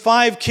were these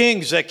 5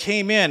 kings that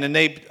came in, and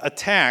they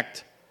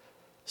attacked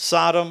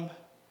Sodom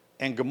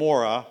and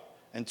Gomorrah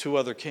and 2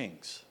 other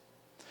kings.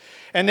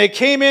 And they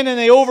came in and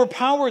they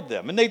overpowered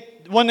them. And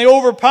when they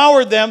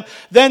overpowered them,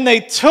 then they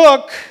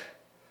took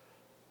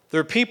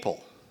their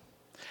people.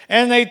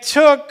 And they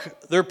took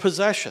their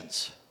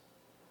possessions.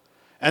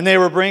 And they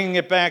were bringing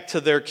it back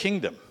to their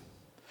kingdom.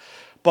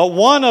 But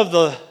one of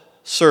the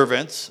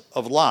servants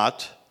of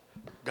Lot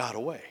got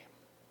away.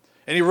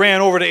 And he ran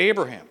over to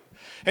Abraham.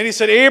 And he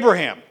said,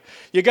 "Abraham,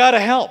 you got to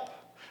help.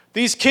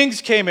 These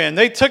kings came in.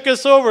 They took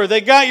us over.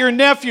 They got your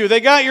nephew. They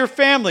got your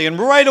family." And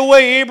right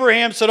away,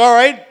 Abraham said, all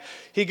right.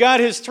 He got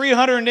his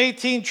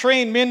 318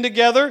 trained men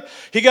together.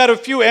 He got a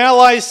few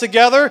allies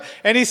together.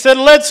 And he said,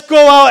 "Let's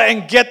go out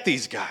and get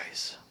these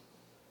guys."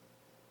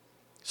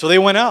 So they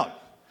went out.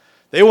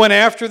 They went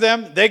after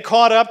them. They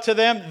caught up to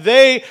them.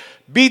 They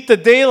beat the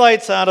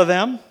daylights out of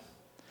them.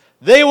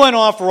 They went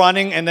off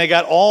running, and they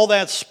got all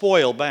that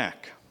spoil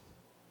back.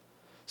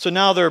 So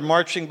now they're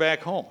marching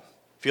back home,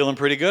 feeling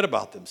pretty good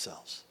about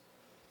themselves.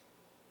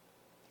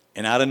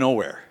 And out of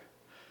nowhere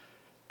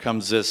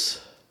comes this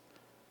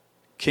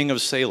king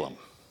of Salem.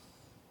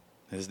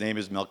 His name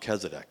is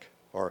Melchizedek,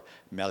 or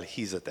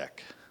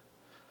Melchizedek.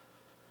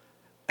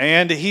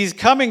 And he's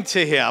coming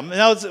to him.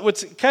 Now,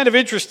 what's kind of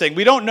interesting,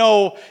 we don't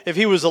know if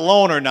he was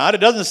alone or not. It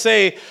doesn't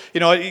say,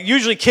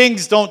 usually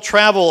kings don't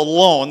travel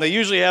alone. They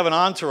usually have an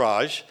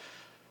entourage.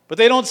 But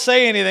they don't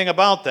say anything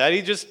about that.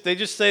 They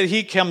just say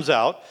he comes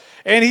out.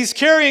 And he's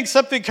carrying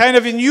something kind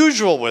of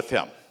unusual with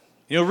him.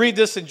 You'll read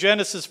this in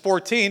Genesis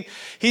 14.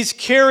 He's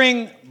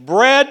carrying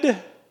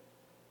bread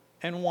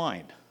and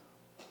wine.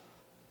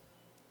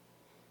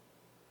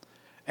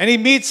 And he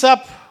meets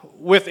up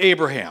with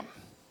Abraham.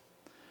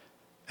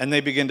 And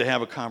they begin to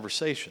have a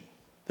conversation.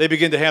 They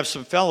begin to have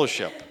some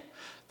fellowship.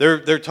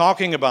 They're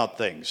talking about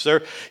things.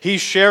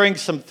 He's sharing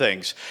some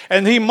things.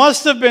 And he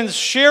must have been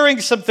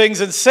sharing some things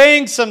and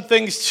saying some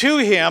things to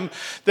him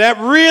that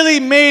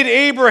really made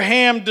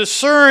Abraham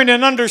discern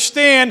and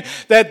understand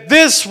that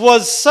this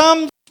was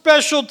some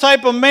special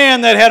type of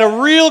man that had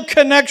a real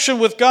connection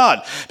with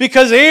God.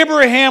 Because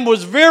Abraham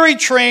was very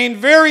trained,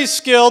 very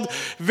skilled,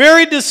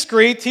 very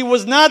discreet. He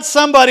was not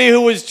somebody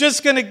who was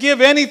just going to give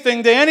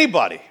anything to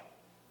anybody.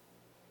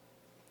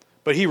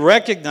 But he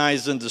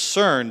recognized and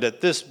discerned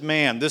that this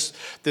man,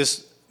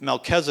 this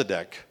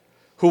Melchizedek,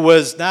 who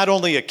was not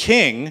only a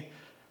king,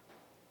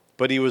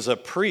 but he was a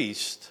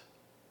priest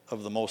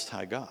of the Most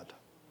High God.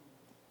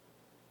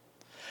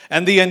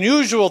 And the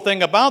unusual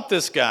thing about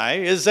this guy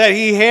is that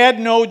he had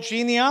no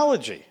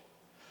genealogy.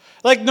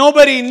 Like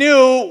nobody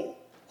knew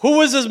Who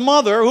was his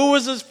mother? Who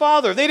was his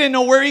father? They didn't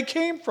know where he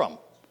came from.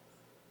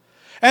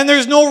 And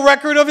there's no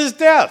record of his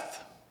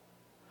death.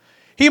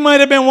 He might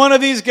have been one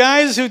of these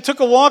guys who took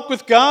a walk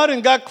with God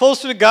and got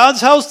closer to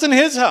God's house than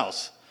his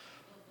house.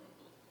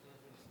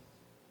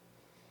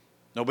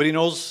 Nobody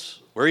knows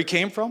where he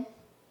came from.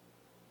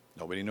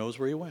 Nobody knows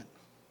where he went.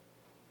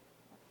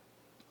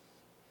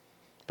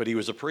 But he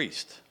was a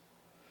priest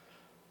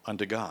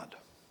unto God.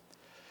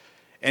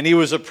 And he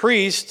was a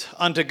priest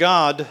unto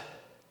God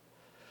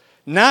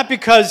not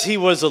because he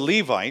was a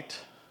Levite,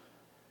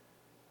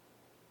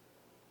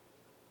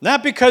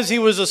 not because he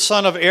was a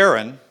son of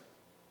Aaron,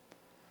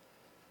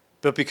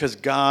 but because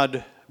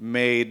God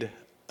made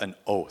an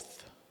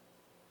oath.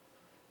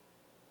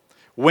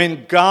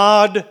 When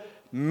God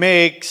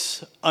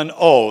makes an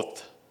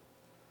oath,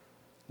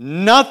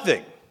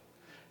 nothing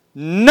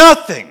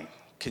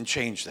can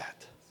change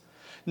that.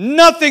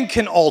 Nothing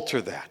can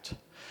alter that.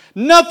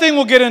 Nothing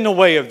will get in the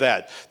way of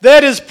that.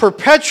 That is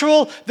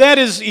perpetual. That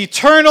is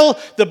eternal.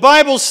 The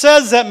Bible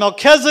says that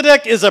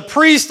Melchizedek is a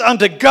priest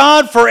unto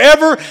God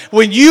forever.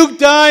 When you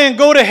die and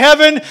go to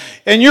heaven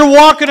and you're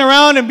walking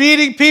around and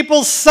meeting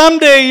people,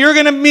 someday you're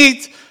going to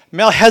meet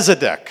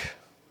Melchizedek.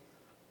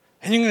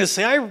 And you're going to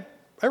say,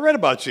 I read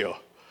about you.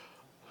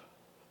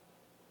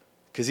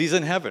 Because he's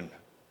in heaven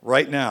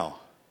right now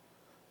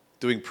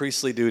doing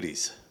priestly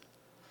duties.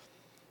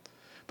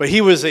 But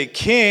he was a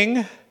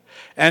king.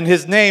 And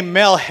his name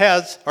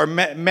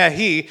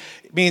Mehi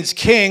means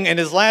king, and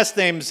his last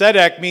name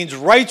Zedek means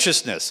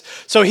righteousness.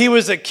 So he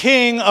was a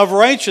king of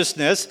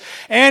righteousness,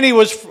 and he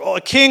was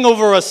a king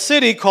over a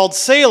city called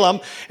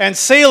Salem, and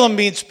Salem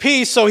means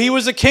peace, so he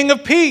was a king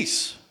of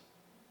peace.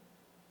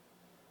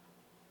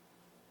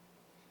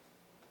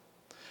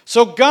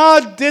 So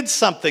God did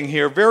something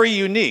here very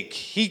unique.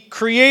 He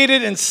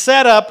created and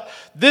set up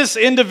this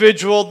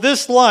individual,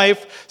 this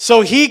life,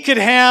 so he could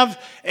have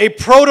a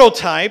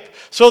prototype,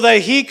 so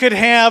that he could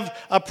have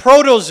a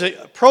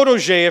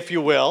protege, if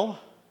you will,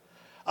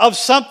 of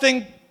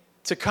something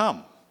to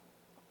come.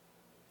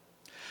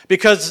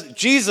 Because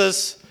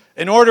Jesus,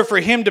 in order for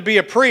him to be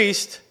a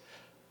priest,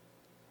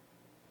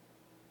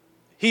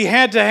 he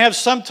had to have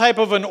some type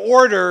of an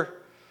order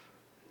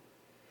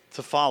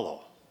to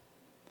follow,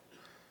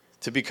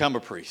 to become a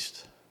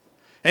priest.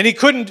 And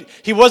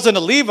he wasn't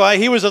a Levi,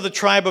 he was of the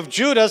tribe of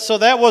Judah, so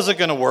that wasn't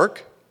going to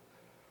work.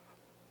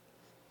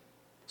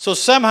 So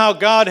somehow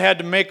God had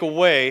to make a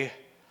way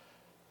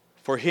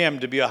for him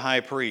to be a high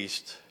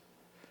priest,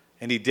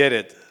 and he did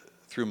it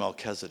through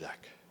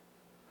Melchizedek.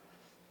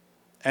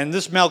 And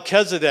this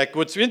Melchizedek,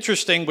 what's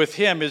interesting with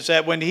him is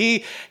that when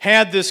he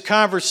had this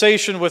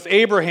conversation with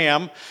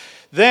Abraham,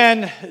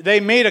 then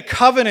they made a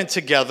covenant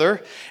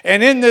together,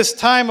 and in this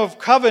time of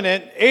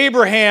covenant,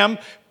 Abraham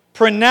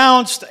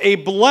pronounced a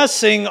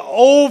blessing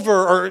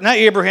over, or not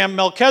Abraham,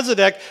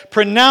 Melchizedek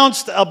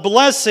pronounced a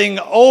blessing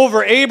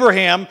over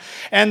Abraham,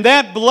 and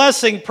that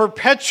blessing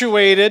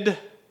perpetuated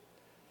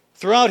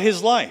throughout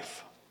his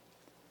life.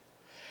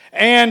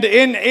 And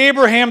in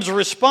Abraham's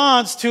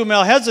response to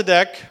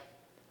Melchizedek,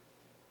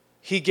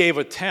 he gave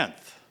a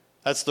tenth.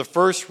 That's the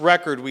first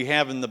record we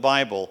have in the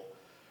Bible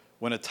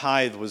when a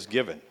tithe was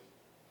given.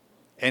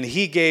 And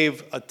he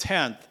gave a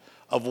tenth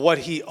of what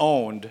he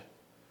owned,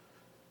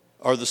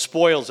 or the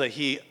spoils that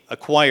he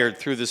acquired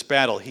through this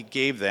battle. He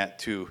gave that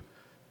to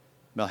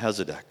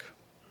Melchizedek.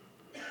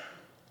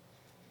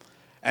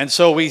 And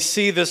so we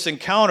see this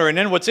encounter. And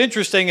then what's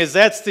interesting is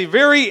that's the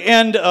very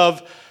end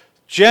of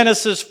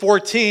Genesis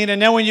 14.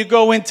 And then when you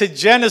go into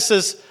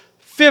Genesis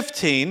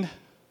 15,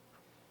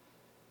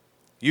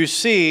 you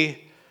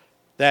see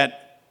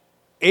that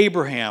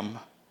Abraham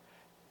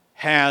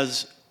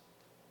has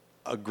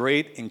a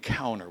great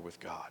encounter with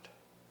God.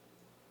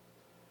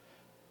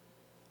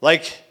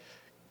 Like,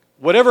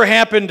 whatever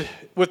happened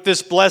with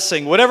this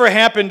blessing, whatever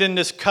happened in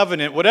this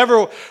covenant,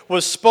 whatever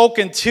was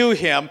spoken to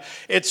him,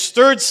 it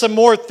stirred some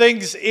more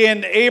things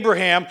in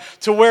Abraham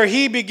to where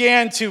he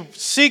began to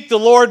seek the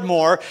Lord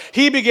more.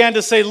 He began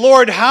to say,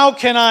 Lord, how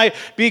can I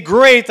be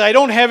great? I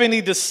don't have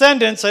any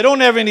descendants. I don't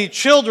have any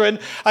children.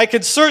 I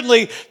could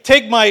certainly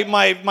take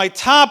my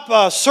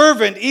top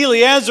servant,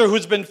 Eliezer,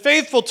 who's been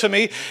faithful to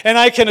me, and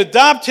I can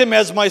adopt him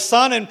as my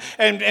son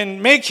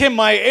and make him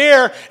my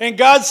heir. And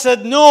God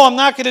said, no, I'm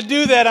not going to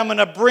do that. I'm going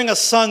to bring a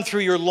son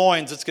through your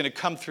loins. It's going to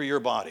come through your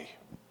body.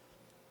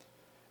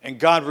 And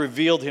God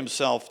revealed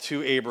himself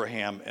to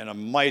Abraham in a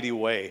mighty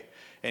way.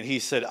 And he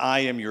said,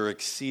 I am your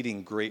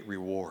exceeding great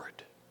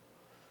reward.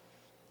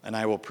 And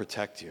I will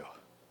protect you.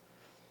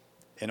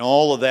 And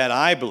all of that,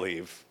 I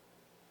believe,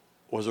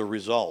 was a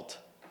result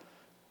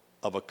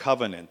of a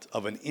covenant,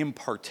 of an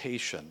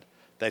impartation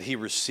that he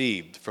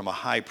received from a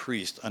high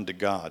priest unto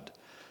God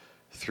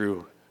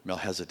through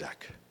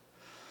Melchizedek.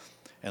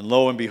 And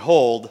lo and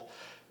behold,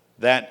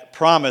 that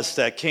promise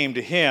that came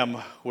to him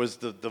was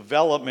the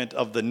development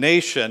of the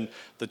nation,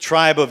 the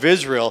tribe of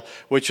Israel,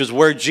 which is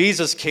where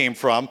Jesus came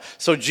from.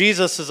 So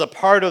Jesus is a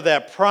part of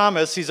that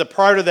promise. He's a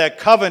part of that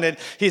covenant.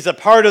 He's a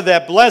part of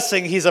that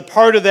blessing. He's a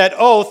part of that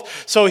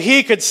oath. So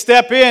he could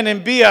step in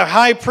and be a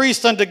high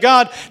priest unto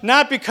God,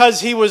 not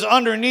because he was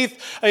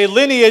underneath a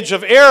lineage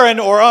of Aaron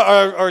or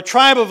a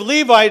tribe of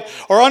Levite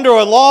or under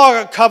a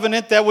law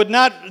covenant that would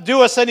not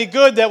do us any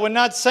good, that would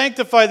not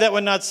sanctify, that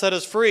would not set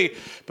us free.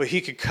 But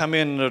he could come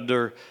in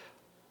under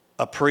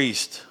a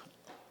priest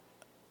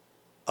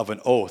of an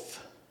oath,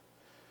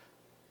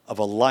 of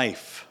a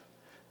life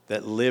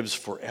that lives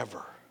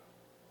forever,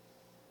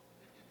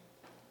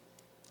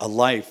 a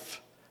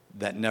life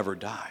that never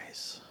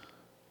dies,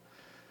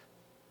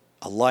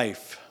 a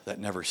life that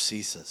never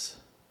ceases.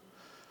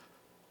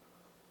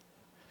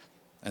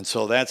 And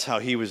so that's how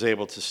he was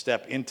able to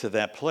step into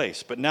that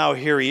place. But now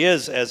here he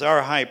is as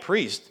our high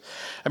priest.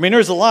 I mean,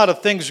 there's a lot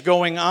of things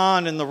going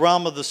on in the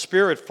realm of the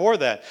Spirit for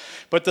that.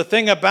 But the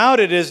thing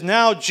about it is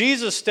now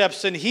Jesus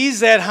steps in.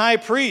 He's that high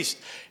priest.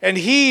 And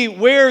he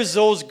wears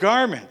those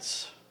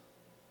garments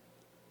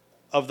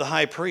of the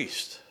high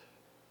priest.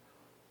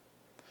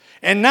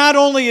 And not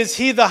only is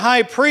he the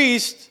high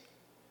priest,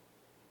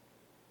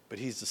 but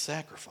he's the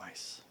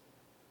sacrifice.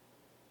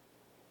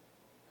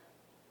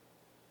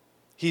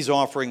 He's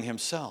offering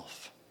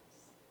himself.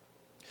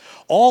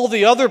 All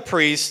the other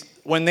priests,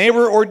 when they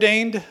were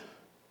ordained,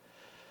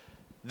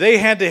 they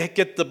had to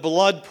get the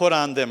blood put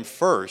on them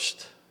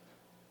first,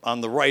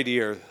 on the right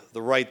ear,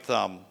 the right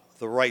thumb,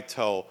 the right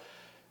toe.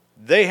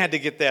 They had to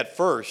get that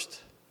first,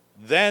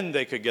 then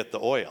they could get the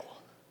oil.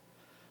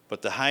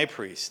 But the high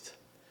priest,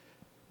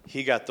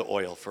 he got the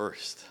oil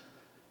first,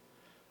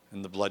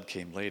 and the blood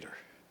came later.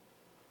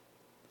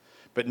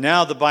 But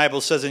now the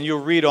Bible says, and you'll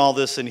read all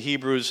this in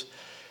Hebrews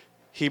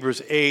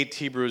 8,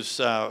 Hebrews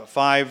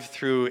 5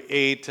 through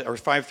 8, or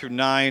 5 through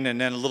 9,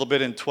 and then a little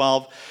bit in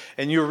 12.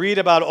 And you read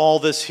about all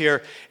this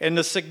here. And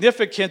the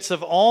significance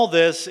of all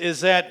this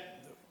is that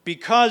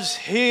because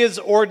his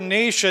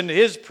ordination,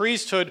 his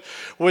priesthood,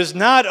 was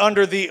not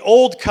under the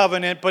old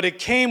covenant, but it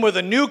came with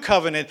a new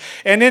covenant.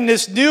 And in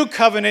this new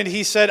covenant,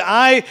 he said,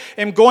 I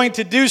am going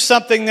to do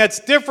something that's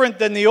different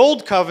than the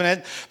old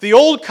covenant. The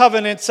old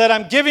covenant said,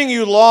 I'm giving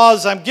you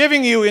laws, I'm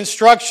giving you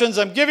instructions,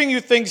 I'm giving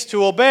you things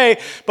to obey.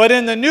 But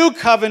in the new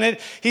covenant,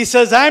 he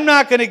says, I'm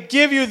not going to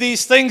give you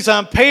these things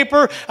on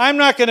paper. I'm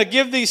not going to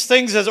give these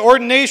things as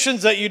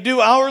ordinations that you do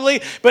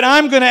outwardly, but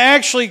I'm going to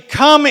actually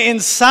come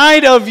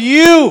inside of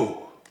you.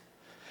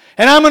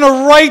 And I'm going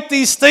to write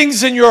these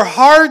things in your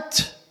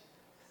heart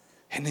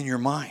and in your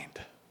mind.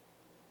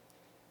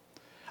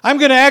 I'm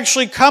going to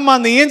actually come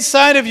on the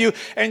inside of you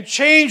and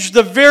change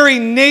the very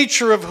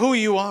nature of who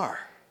you are.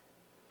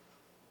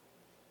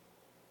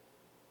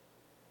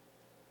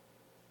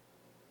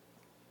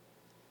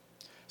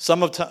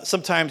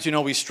 Sometimes,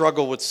 we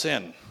struggle with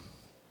sin.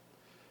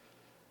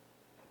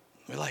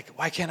 We're like,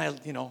 why can't I,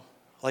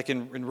 like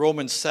in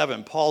Romans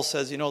 7, Paul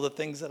says, the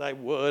things that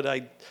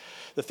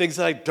the things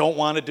that I don't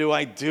want to do,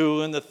 I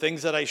do, and the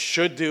things that I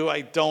should do,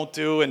 I don't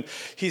do. And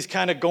he's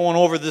kind of going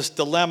over this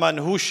dilemma, and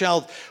who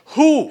shall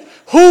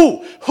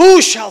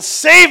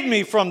save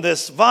me from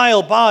this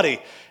vile body?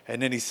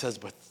 And then he says,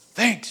 but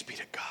thanks be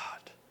to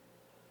God,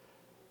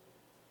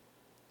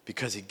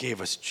 because he gave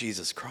us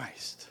Jesus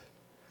Christ,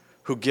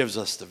 who gives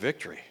us the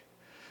victory.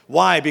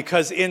 Why?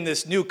 Because in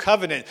this new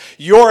covenant,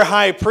 your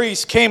high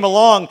priest came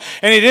along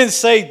and he didn't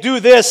say,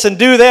 do this and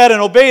do that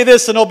and obey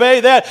this and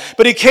obey that.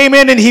 But he came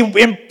in and he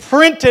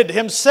imprinted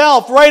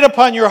himself right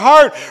upon your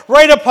heart,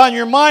 right upon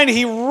your mind.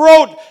 He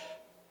wrote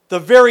the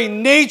very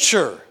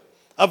nature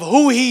of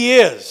who he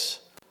is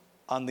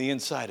on the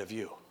inside of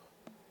you.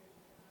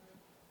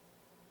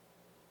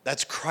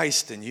 That's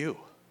Christ in you,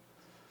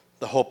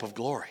 the hope of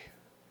glory.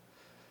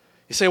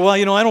 You say, well,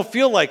 I don't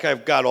feel like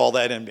I've got all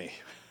that in me.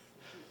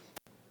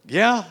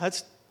 Yeah,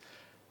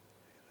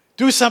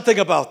 do something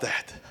about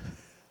that.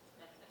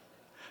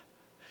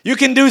 You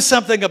can do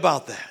something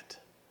about that.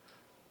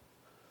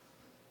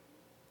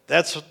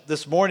 That's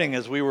this morning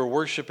as we were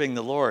worshiping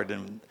the Lord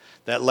and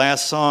that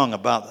last song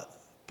about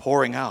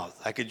pouring out.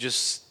 I could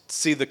just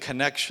see the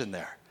connection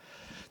there.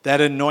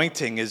 That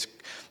anointing is,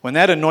 when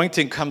that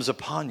anointing comes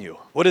upon you,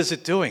 what is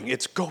it doing?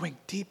 It's going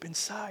deep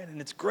inside and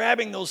it's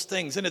grabbing those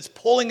things and it's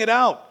pulling it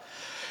out.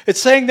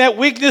 It's saying that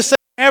weakness that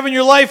you have in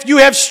your life, you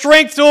have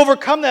strength to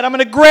overcome that. I'm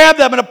going to grab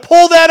that. I'm going to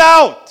pull that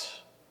out.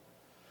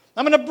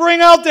 I'm going to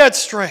bring out that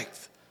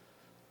strength.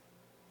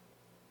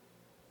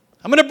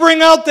 I'm going to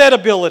bring out that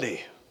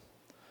ability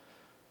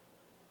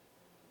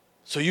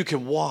so you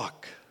can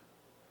walk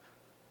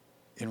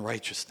in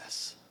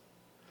righteousness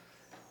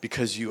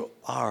because you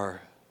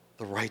are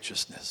the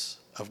righteousness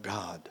of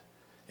God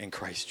in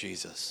Christ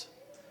Jesus.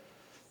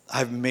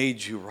 I've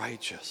made you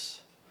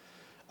righteous.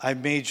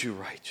 I've made you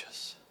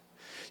righteous.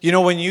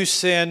 When you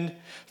sin,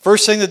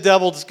 first thing the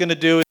devil is going to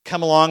do is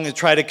come along and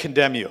try to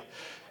condemn you.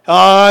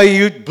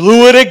 You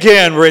blew it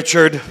again,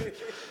 Richard.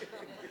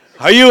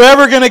 Are you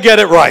ever going to get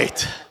it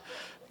right?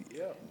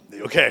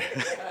 Okay,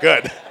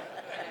 good.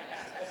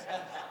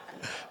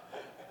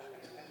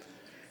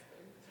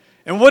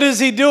 And what is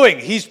he doing?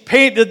 He's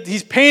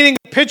painting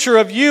a picture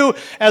of you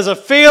as a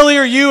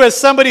failure, you as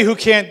somebody who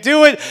can't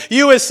do it,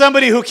 you as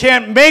somebody who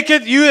can't make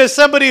it, you as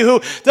somebody who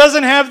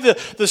doesn't have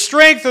the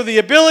strength or the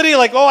ability,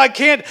 like, oh, I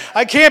can't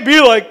be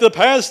like the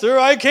pastor,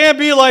 I can't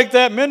be like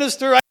that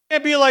minister, I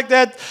can't be like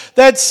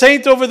that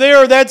saint over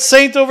there or that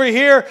saint over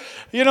here.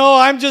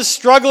 I'm just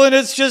struggling.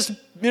 It's just,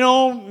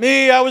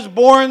 me, I was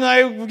born,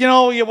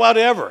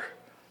 whatever.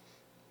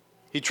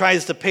 He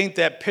tries to paint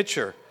that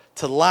picture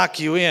to lock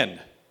you in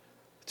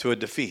to a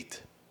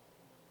defeat,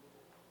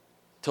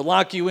 to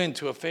lock you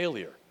into a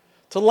failure,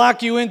 to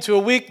lock you into a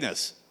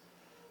weakness.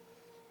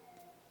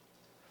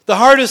 The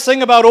hardest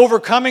thing about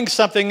overcoming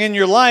something in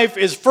your life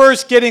is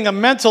first getting a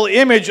mental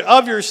image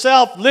of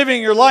yourself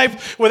living your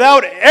life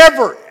without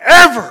ever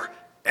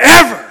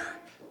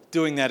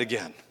doing that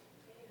again.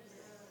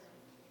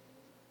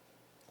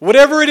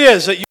 Whatever it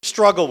is that you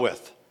struggle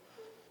with,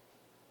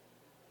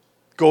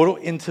 go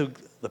into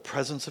the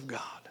presence of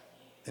God,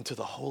 into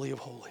the Holy of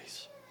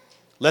Holies.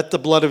 Let the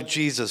blood of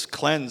Jesus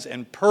cleanse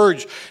and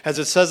purge, as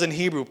it says in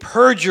Hebrew,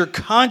 purge your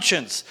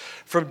conscience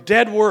from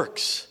dead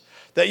works,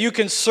 that you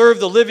can serve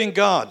the living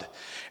God.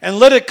 And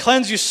let it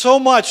cleanse you so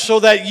much so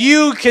that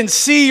you can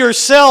see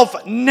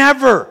yourself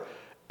never,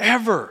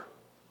 ever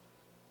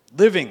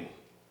living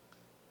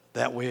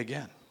that way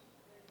again.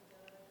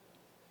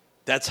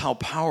 That's how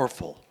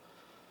powerful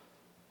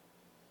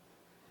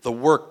the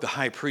work the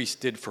high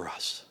priest did for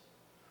us.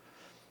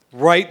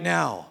 Right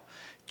now,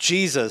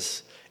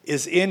 Jesus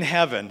is in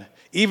heaven.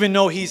 Even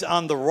though he's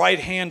on the right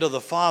hand of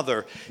the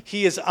Father,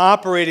 he is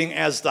operating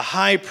as the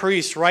high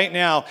priest right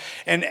now.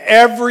 And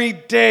every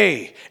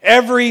day,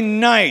 every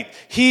night,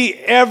 he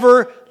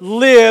ever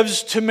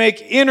lives to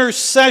make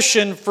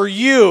intercession for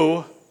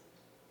you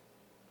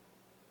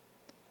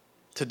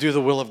to do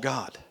the will of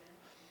God.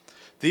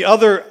 The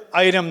other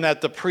item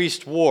that the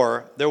priest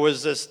wore, there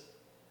was this,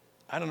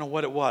 I don't know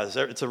what it was.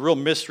 It's a real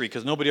mystery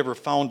because nobody ever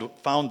found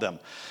them.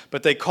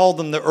 But they called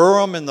them the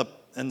Urim and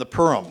the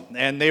Purim.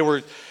 And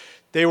I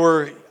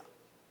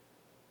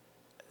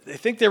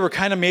think they were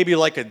kind of maybe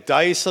like a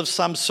dice of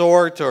some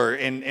sort,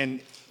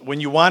 and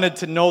when you wanted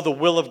to know the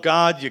will of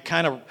God, you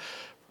kind of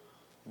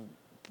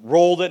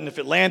rolled it, and if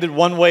it landed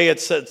one way,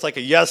 it's like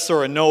a yes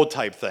or a no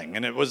type thing.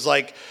 And it was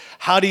like,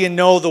 how do you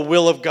know the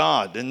will of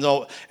God?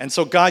 And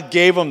so God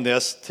gave them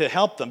this to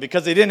help them.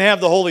 Because they didn't have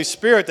the Holy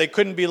Spirit, they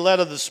couldn't be led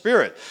of the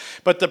Spirit.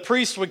 But the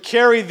priest would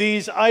carry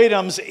these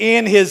items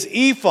in his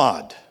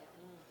ephod.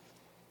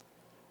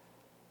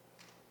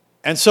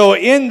 And so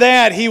in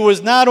that, he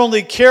was not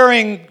only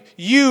carrying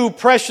you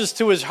precious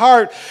to his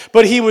heart,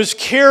 but he was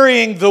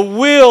carrying the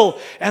will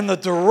and the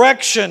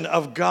direction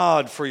of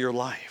God for your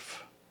life.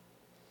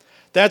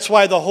 That's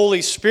why the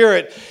Holy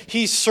Spirit,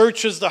 he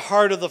searches the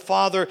heart of the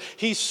Father.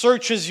 He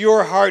searches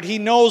your heart. He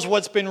knows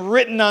what's been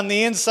written on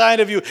the inside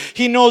of you.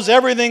 He knows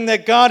everything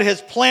that God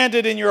has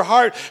planted in your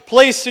heart,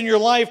 placed in your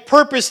life,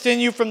 purposed in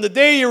you from the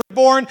day you were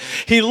born.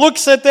 He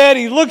looks at that.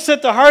 He looks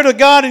at the heart of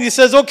God and he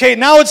says, okay,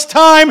 now it's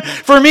time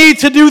for me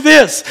to do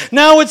this.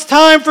 Now it's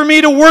time for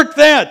me to work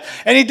that.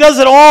 And he does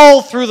it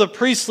all through the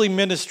priestly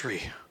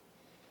ministry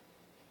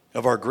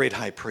of our great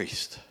high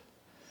priest.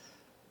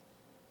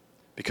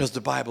 Because the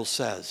Bible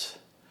says,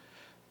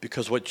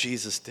 because what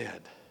Jesus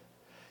did,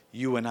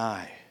 you and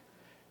I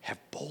have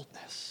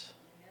boldness.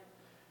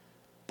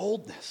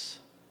 Boldness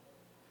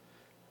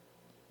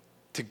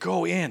to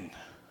go in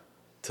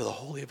to the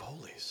Holy of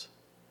Holies.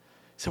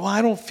 You say, well,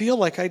 I don't feel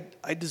like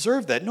I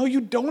deserve that. No,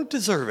 you don't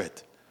deserve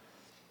it.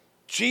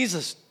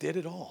 Jesus did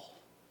it all.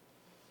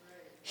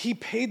 He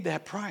paid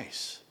that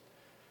price.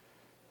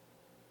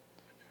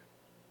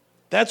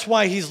 That's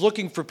why he's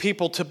looking for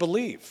people to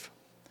believe.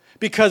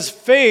 Because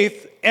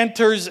faith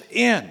enters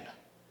in.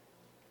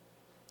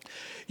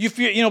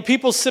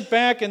 People sit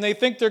back and they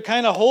think they're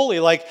kind of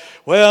holy, like,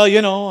 well,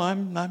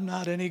 I'm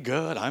not any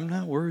good. I'm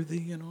not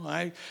worthy.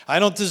 I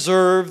don't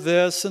deserve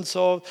this. And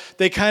so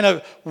they kind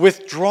of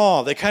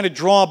withdraw. They kind of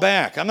draw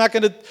back. I'm not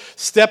going to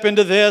step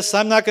into this.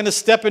 I'm not going to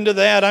step into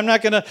that. I'm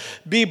not going to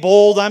be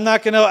bold. I'm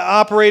not going to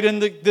operate in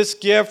this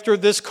gift or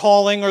this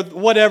calling or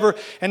whatever.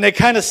 And they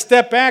kind of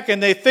step back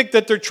and they think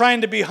that they're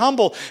trying to be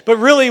humble. But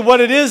really what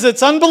it is,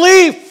 it's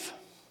unbelief.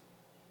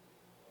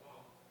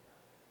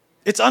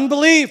 It's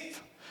unbelief.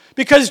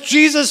 Because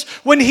Jesus,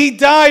 when he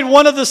died,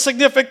 one of the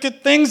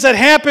significant things that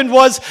happened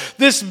was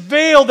this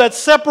veil that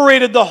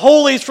separated the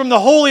holies from the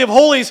Holy of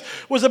Holies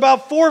was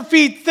about 4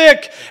 feet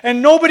thick,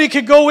 and nobody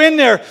could go in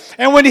there.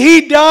 And when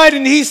he died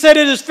and he said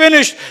it is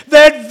finished,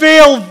 that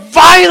veil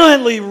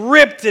violently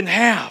ripped in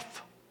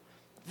half.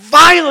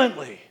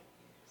 Violently.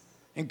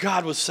 And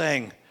God was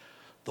saying,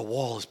 the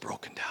wall is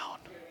broken down.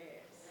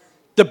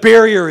 The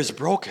barrier is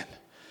broken.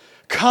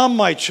 Come,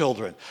 my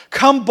children.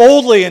 Come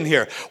boldly in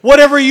here.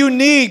 Whatever you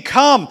need,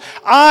 come.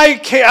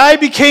 I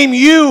became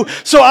you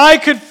so I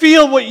could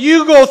feel what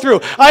you go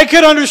through. I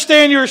could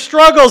understand your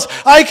struggles.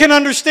 I can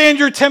understand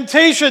your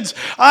temptations.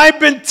 I've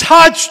been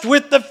touched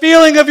with the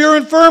feeling of your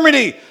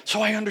infirmity,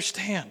 so I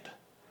understand.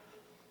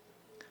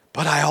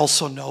 But I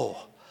also know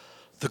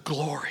the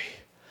glory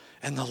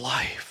and the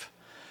life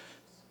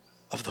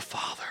of the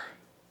Father.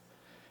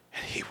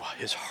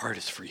 his heart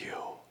is for you.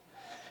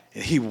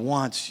 And he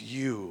wants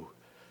you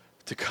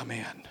to come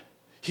in.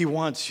 He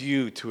wants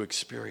you to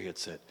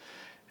experience it.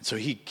 And so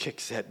he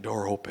kicks that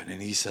door open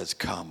and he says,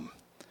 come,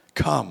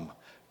 come,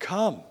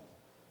 come.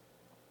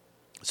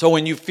 So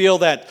when you feel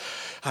that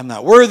I'm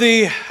not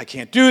worthy, I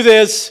can't do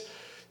this,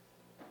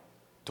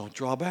 don't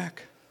draw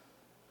back.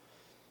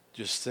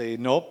 Just say,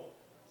 nope.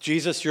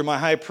 Jesus, you're my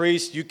high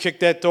priest. You kick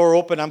that door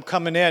open. I'm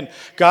coming in.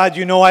 God,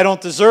 you know I don't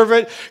deserve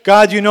it.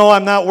 God, you know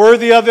I'm not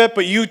worthy of it,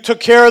 but you took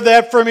care of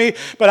that for me.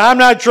 But I'm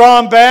not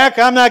drawing back.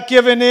 I'm not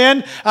giving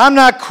in. I'm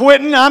not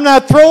quitting. I'm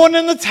not throwing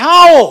in the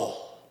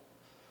towel.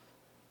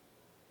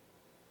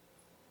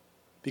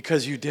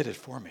 Because you did it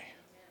for me.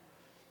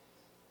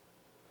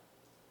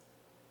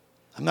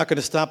 I'm not going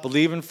to stop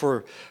believing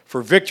for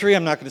victory.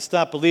 I'm not going to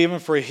stop believing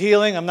for a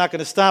healing. I'm not going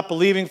to stop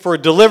believing for a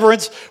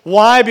deliverance.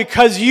 Why?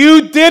 Because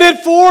you did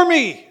it for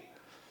me.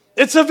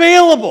 It's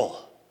available.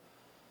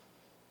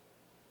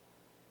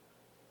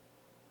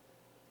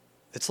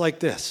 It's like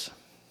this.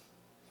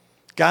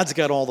 God's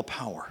got all the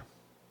power.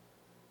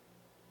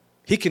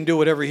 He can do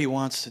whatever he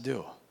wants to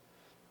do.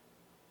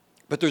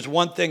 But there's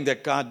one thing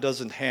that God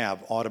doesn't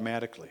have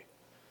automatically.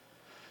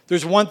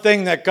 There's one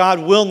thing that God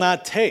will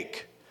not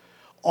take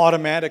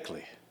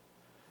automatically.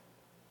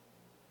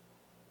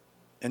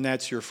 And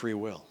that's your free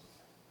will.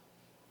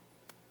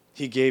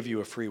 He gave you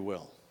a free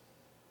will.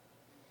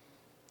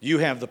 You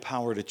have the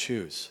power to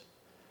choose.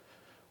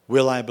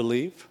 Will I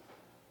believe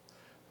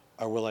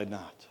or will I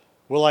not?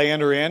 Will I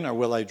enter in or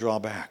will I draw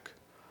back?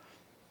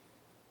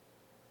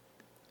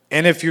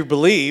 And if you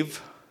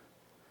believe,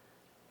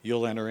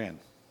 you'll enter in.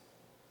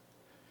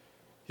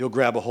 You'll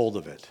grab a hold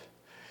of it.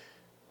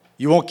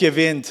 You won't give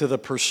in to the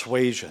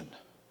persuasion.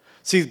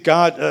 See,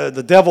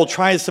 the devil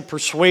tries to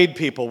persuade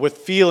people with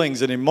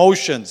feelings and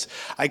emotions.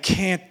 I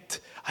can't.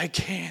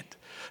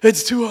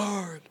 It's too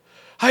hard.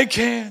 I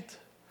can't.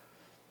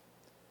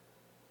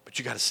 But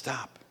you got to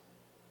stop.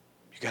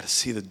 You got to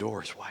see the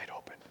doors wide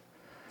open.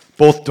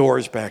 Both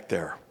doors back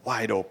there,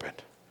 wide open.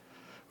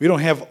 We don't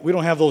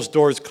have those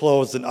doors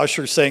closed and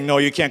ushers saying, no,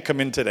 you can't come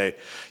in today.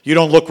 You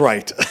don't look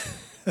right.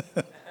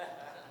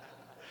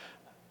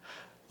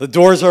 The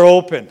doors are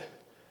open.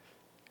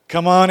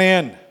 Come on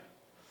in.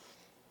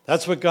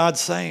 That's what God's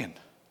saying.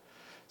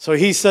 So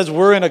he says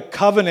we're in a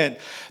covenant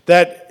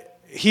that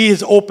he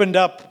has opened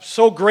up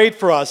so great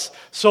for us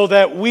so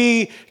that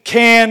we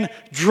can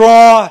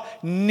draw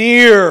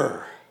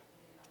near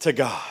to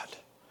God.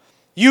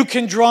 You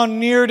can draw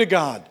near to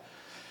God.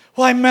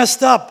 Well, I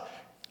messed up.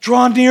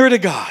 Draw near to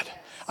God.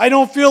 I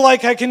don't feel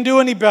like I can do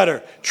any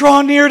better.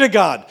 Draw near to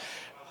God.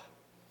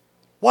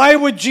 Why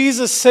would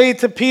Jesus say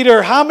to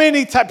Peter,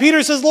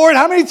 Peter says, Lord,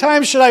 how many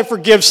times should I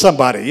forgive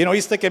somebody? You know,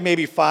 he's thinking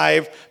maybe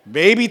 5,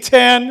 maybe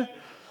 10.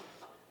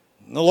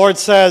 And the Lord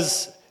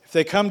says, if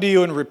they come to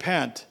you and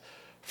repent,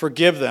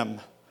 forgive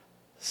them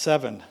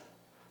 7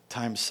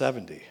 times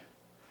 70.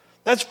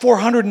 That's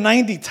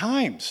 490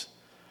 times.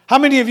 How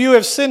many of you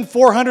have sinned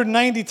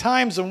 490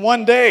 times in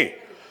one day?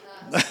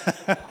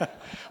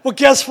 Well,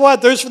 guess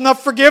what? There's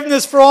enough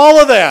forgiveness for all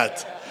of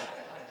that.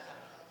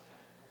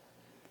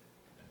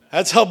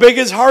 That's how big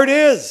his heart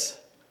is.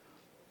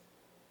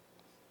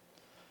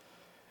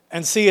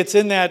 And see, it's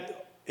in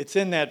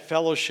that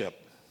fellowship.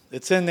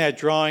 It's in that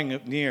drawing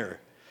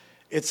near.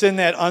 It's in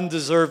that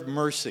undeserved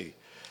mercy.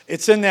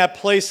 It's in that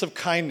place of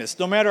kindness.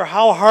 No matter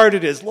how hard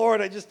it is,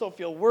 Lord, I just don't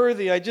feel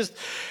worthy. I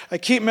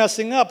keep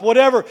messing up,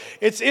 whatever.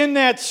 It's in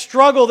that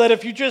struggle that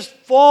if you just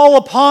fall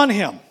upon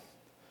him.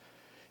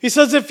 He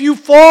says, if you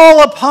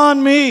fall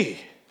upon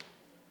me,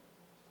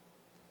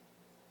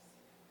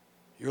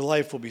 your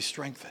life will be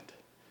strengthened.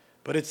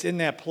 But it's in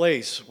that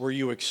place where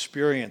you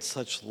experience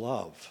such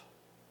love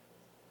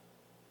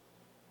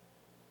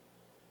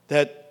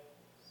that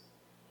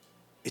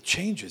it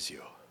changes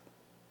you.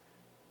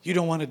 You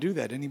don't want to do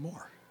that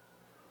anymore.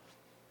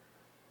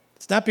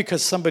 It's not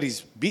because somebody's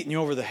beating you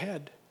over the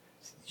head.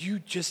 You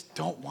just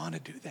don't want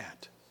to do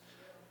that.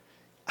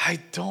 I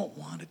don't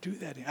want to do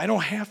that. I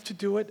don't have to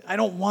do it. I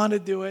don't want to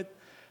do it.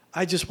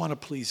 I just want to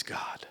please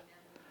God.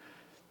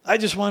 I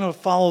just want to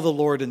follow the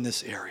Lord in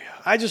this area.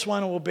 I just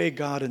want to obey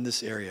God in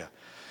this area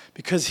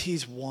because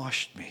he's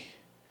washed me.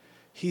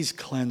 He's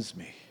cleansed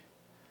me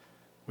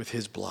with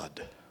his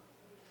blood.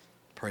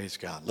 Praise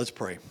God. Let's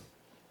pray.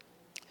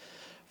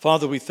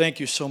 Father, we thank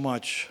you so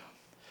much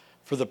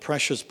for the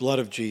precious blood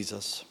of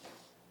Jesus.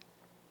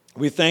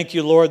 We thank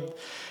you, Lord,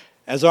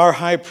 as our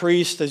high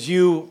priest, as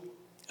you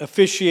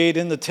officiate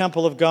in the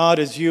temple of God,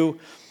 as you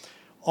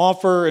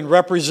offer and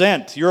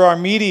represent. You're our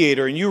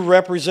mediator, and you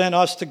represent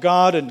us to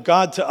God and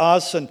God to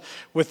us. And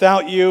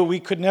without you, we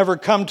could never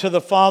come to the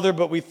Father.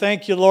 But we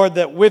thank you, Lord,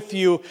 that with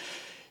you,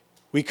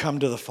 we come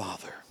to the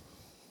Father.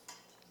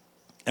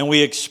 And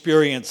we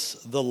experience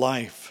the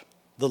life,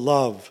 the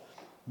love,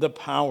 the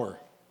power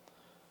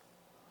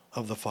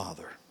of the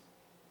Father.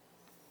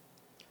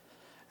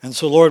 And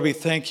so, Lord, we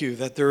thank you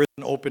that there is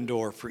an open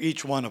door for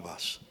each one of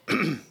us.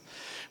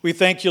 We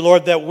thank you,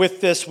 Lord, that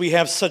with this we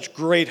have such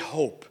great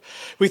hope.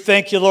 We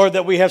thank you, Lord,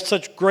 that we have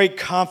such great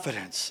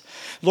confidence.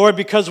 Lord,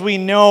 because we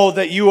know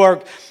that you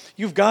are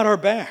you've got our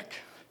back.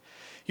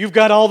 You've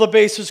got all the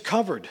bases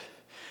covered.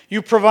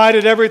 You've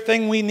provided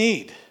everything we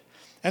need.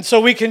 And so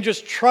we can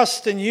just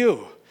trust in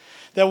you.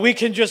 That we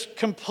can just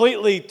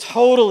completely,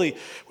 totally,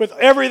 with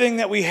everything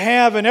that we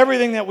have and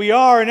everything that we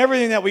are and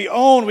everything that we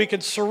own, we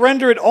can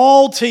surrender it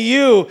all to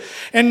you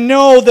and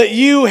know that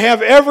you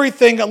have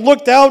everything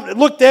looked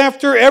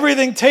after,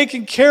 everything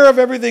taken care of,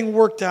 everything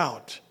worked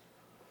out.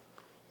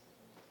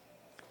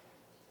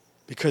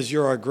 Because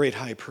you're our great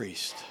high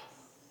priest.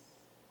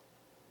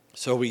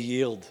 So we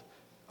yield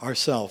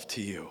ourselves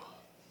to you.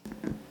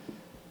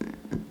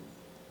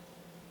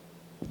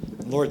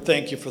 Lord,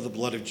 thank you for the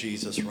blood of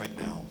Jesus right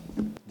now.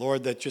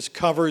 Lord, that just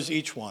covers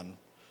each one.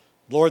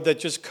 Lord, that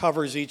just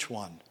covers each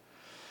one.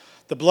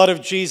 The blood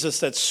of Jesus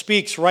that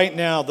speaks right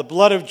now. The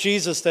blood of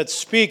Jesus that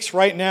speaks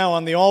right now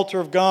on the altar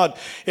of God.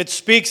 It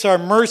speaks our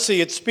mercy.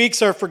 It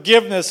speaks our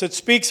forgiveness. It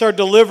speaks our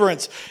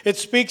deliverance. It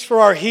speaks for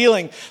our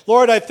healing.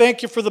 Lord, I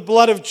thank you for the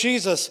blood of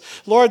Jesus.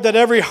 Lord, that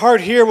every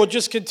heart here will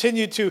just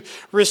continue to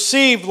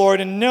receive, Lord,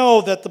 and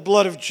know that the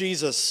blood of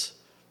Jesus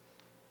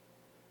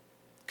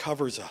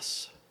covers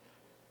us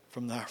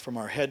from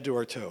our head to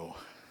our toe.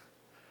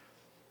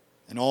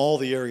 In all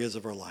the areas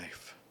of our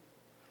life,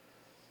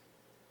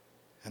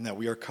 and that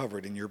we are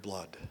covered in your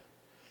blood.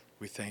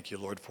 We thank you,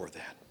 Lord, for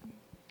that.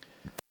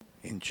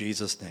 In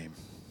Jesus' name,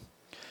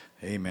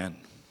 amen.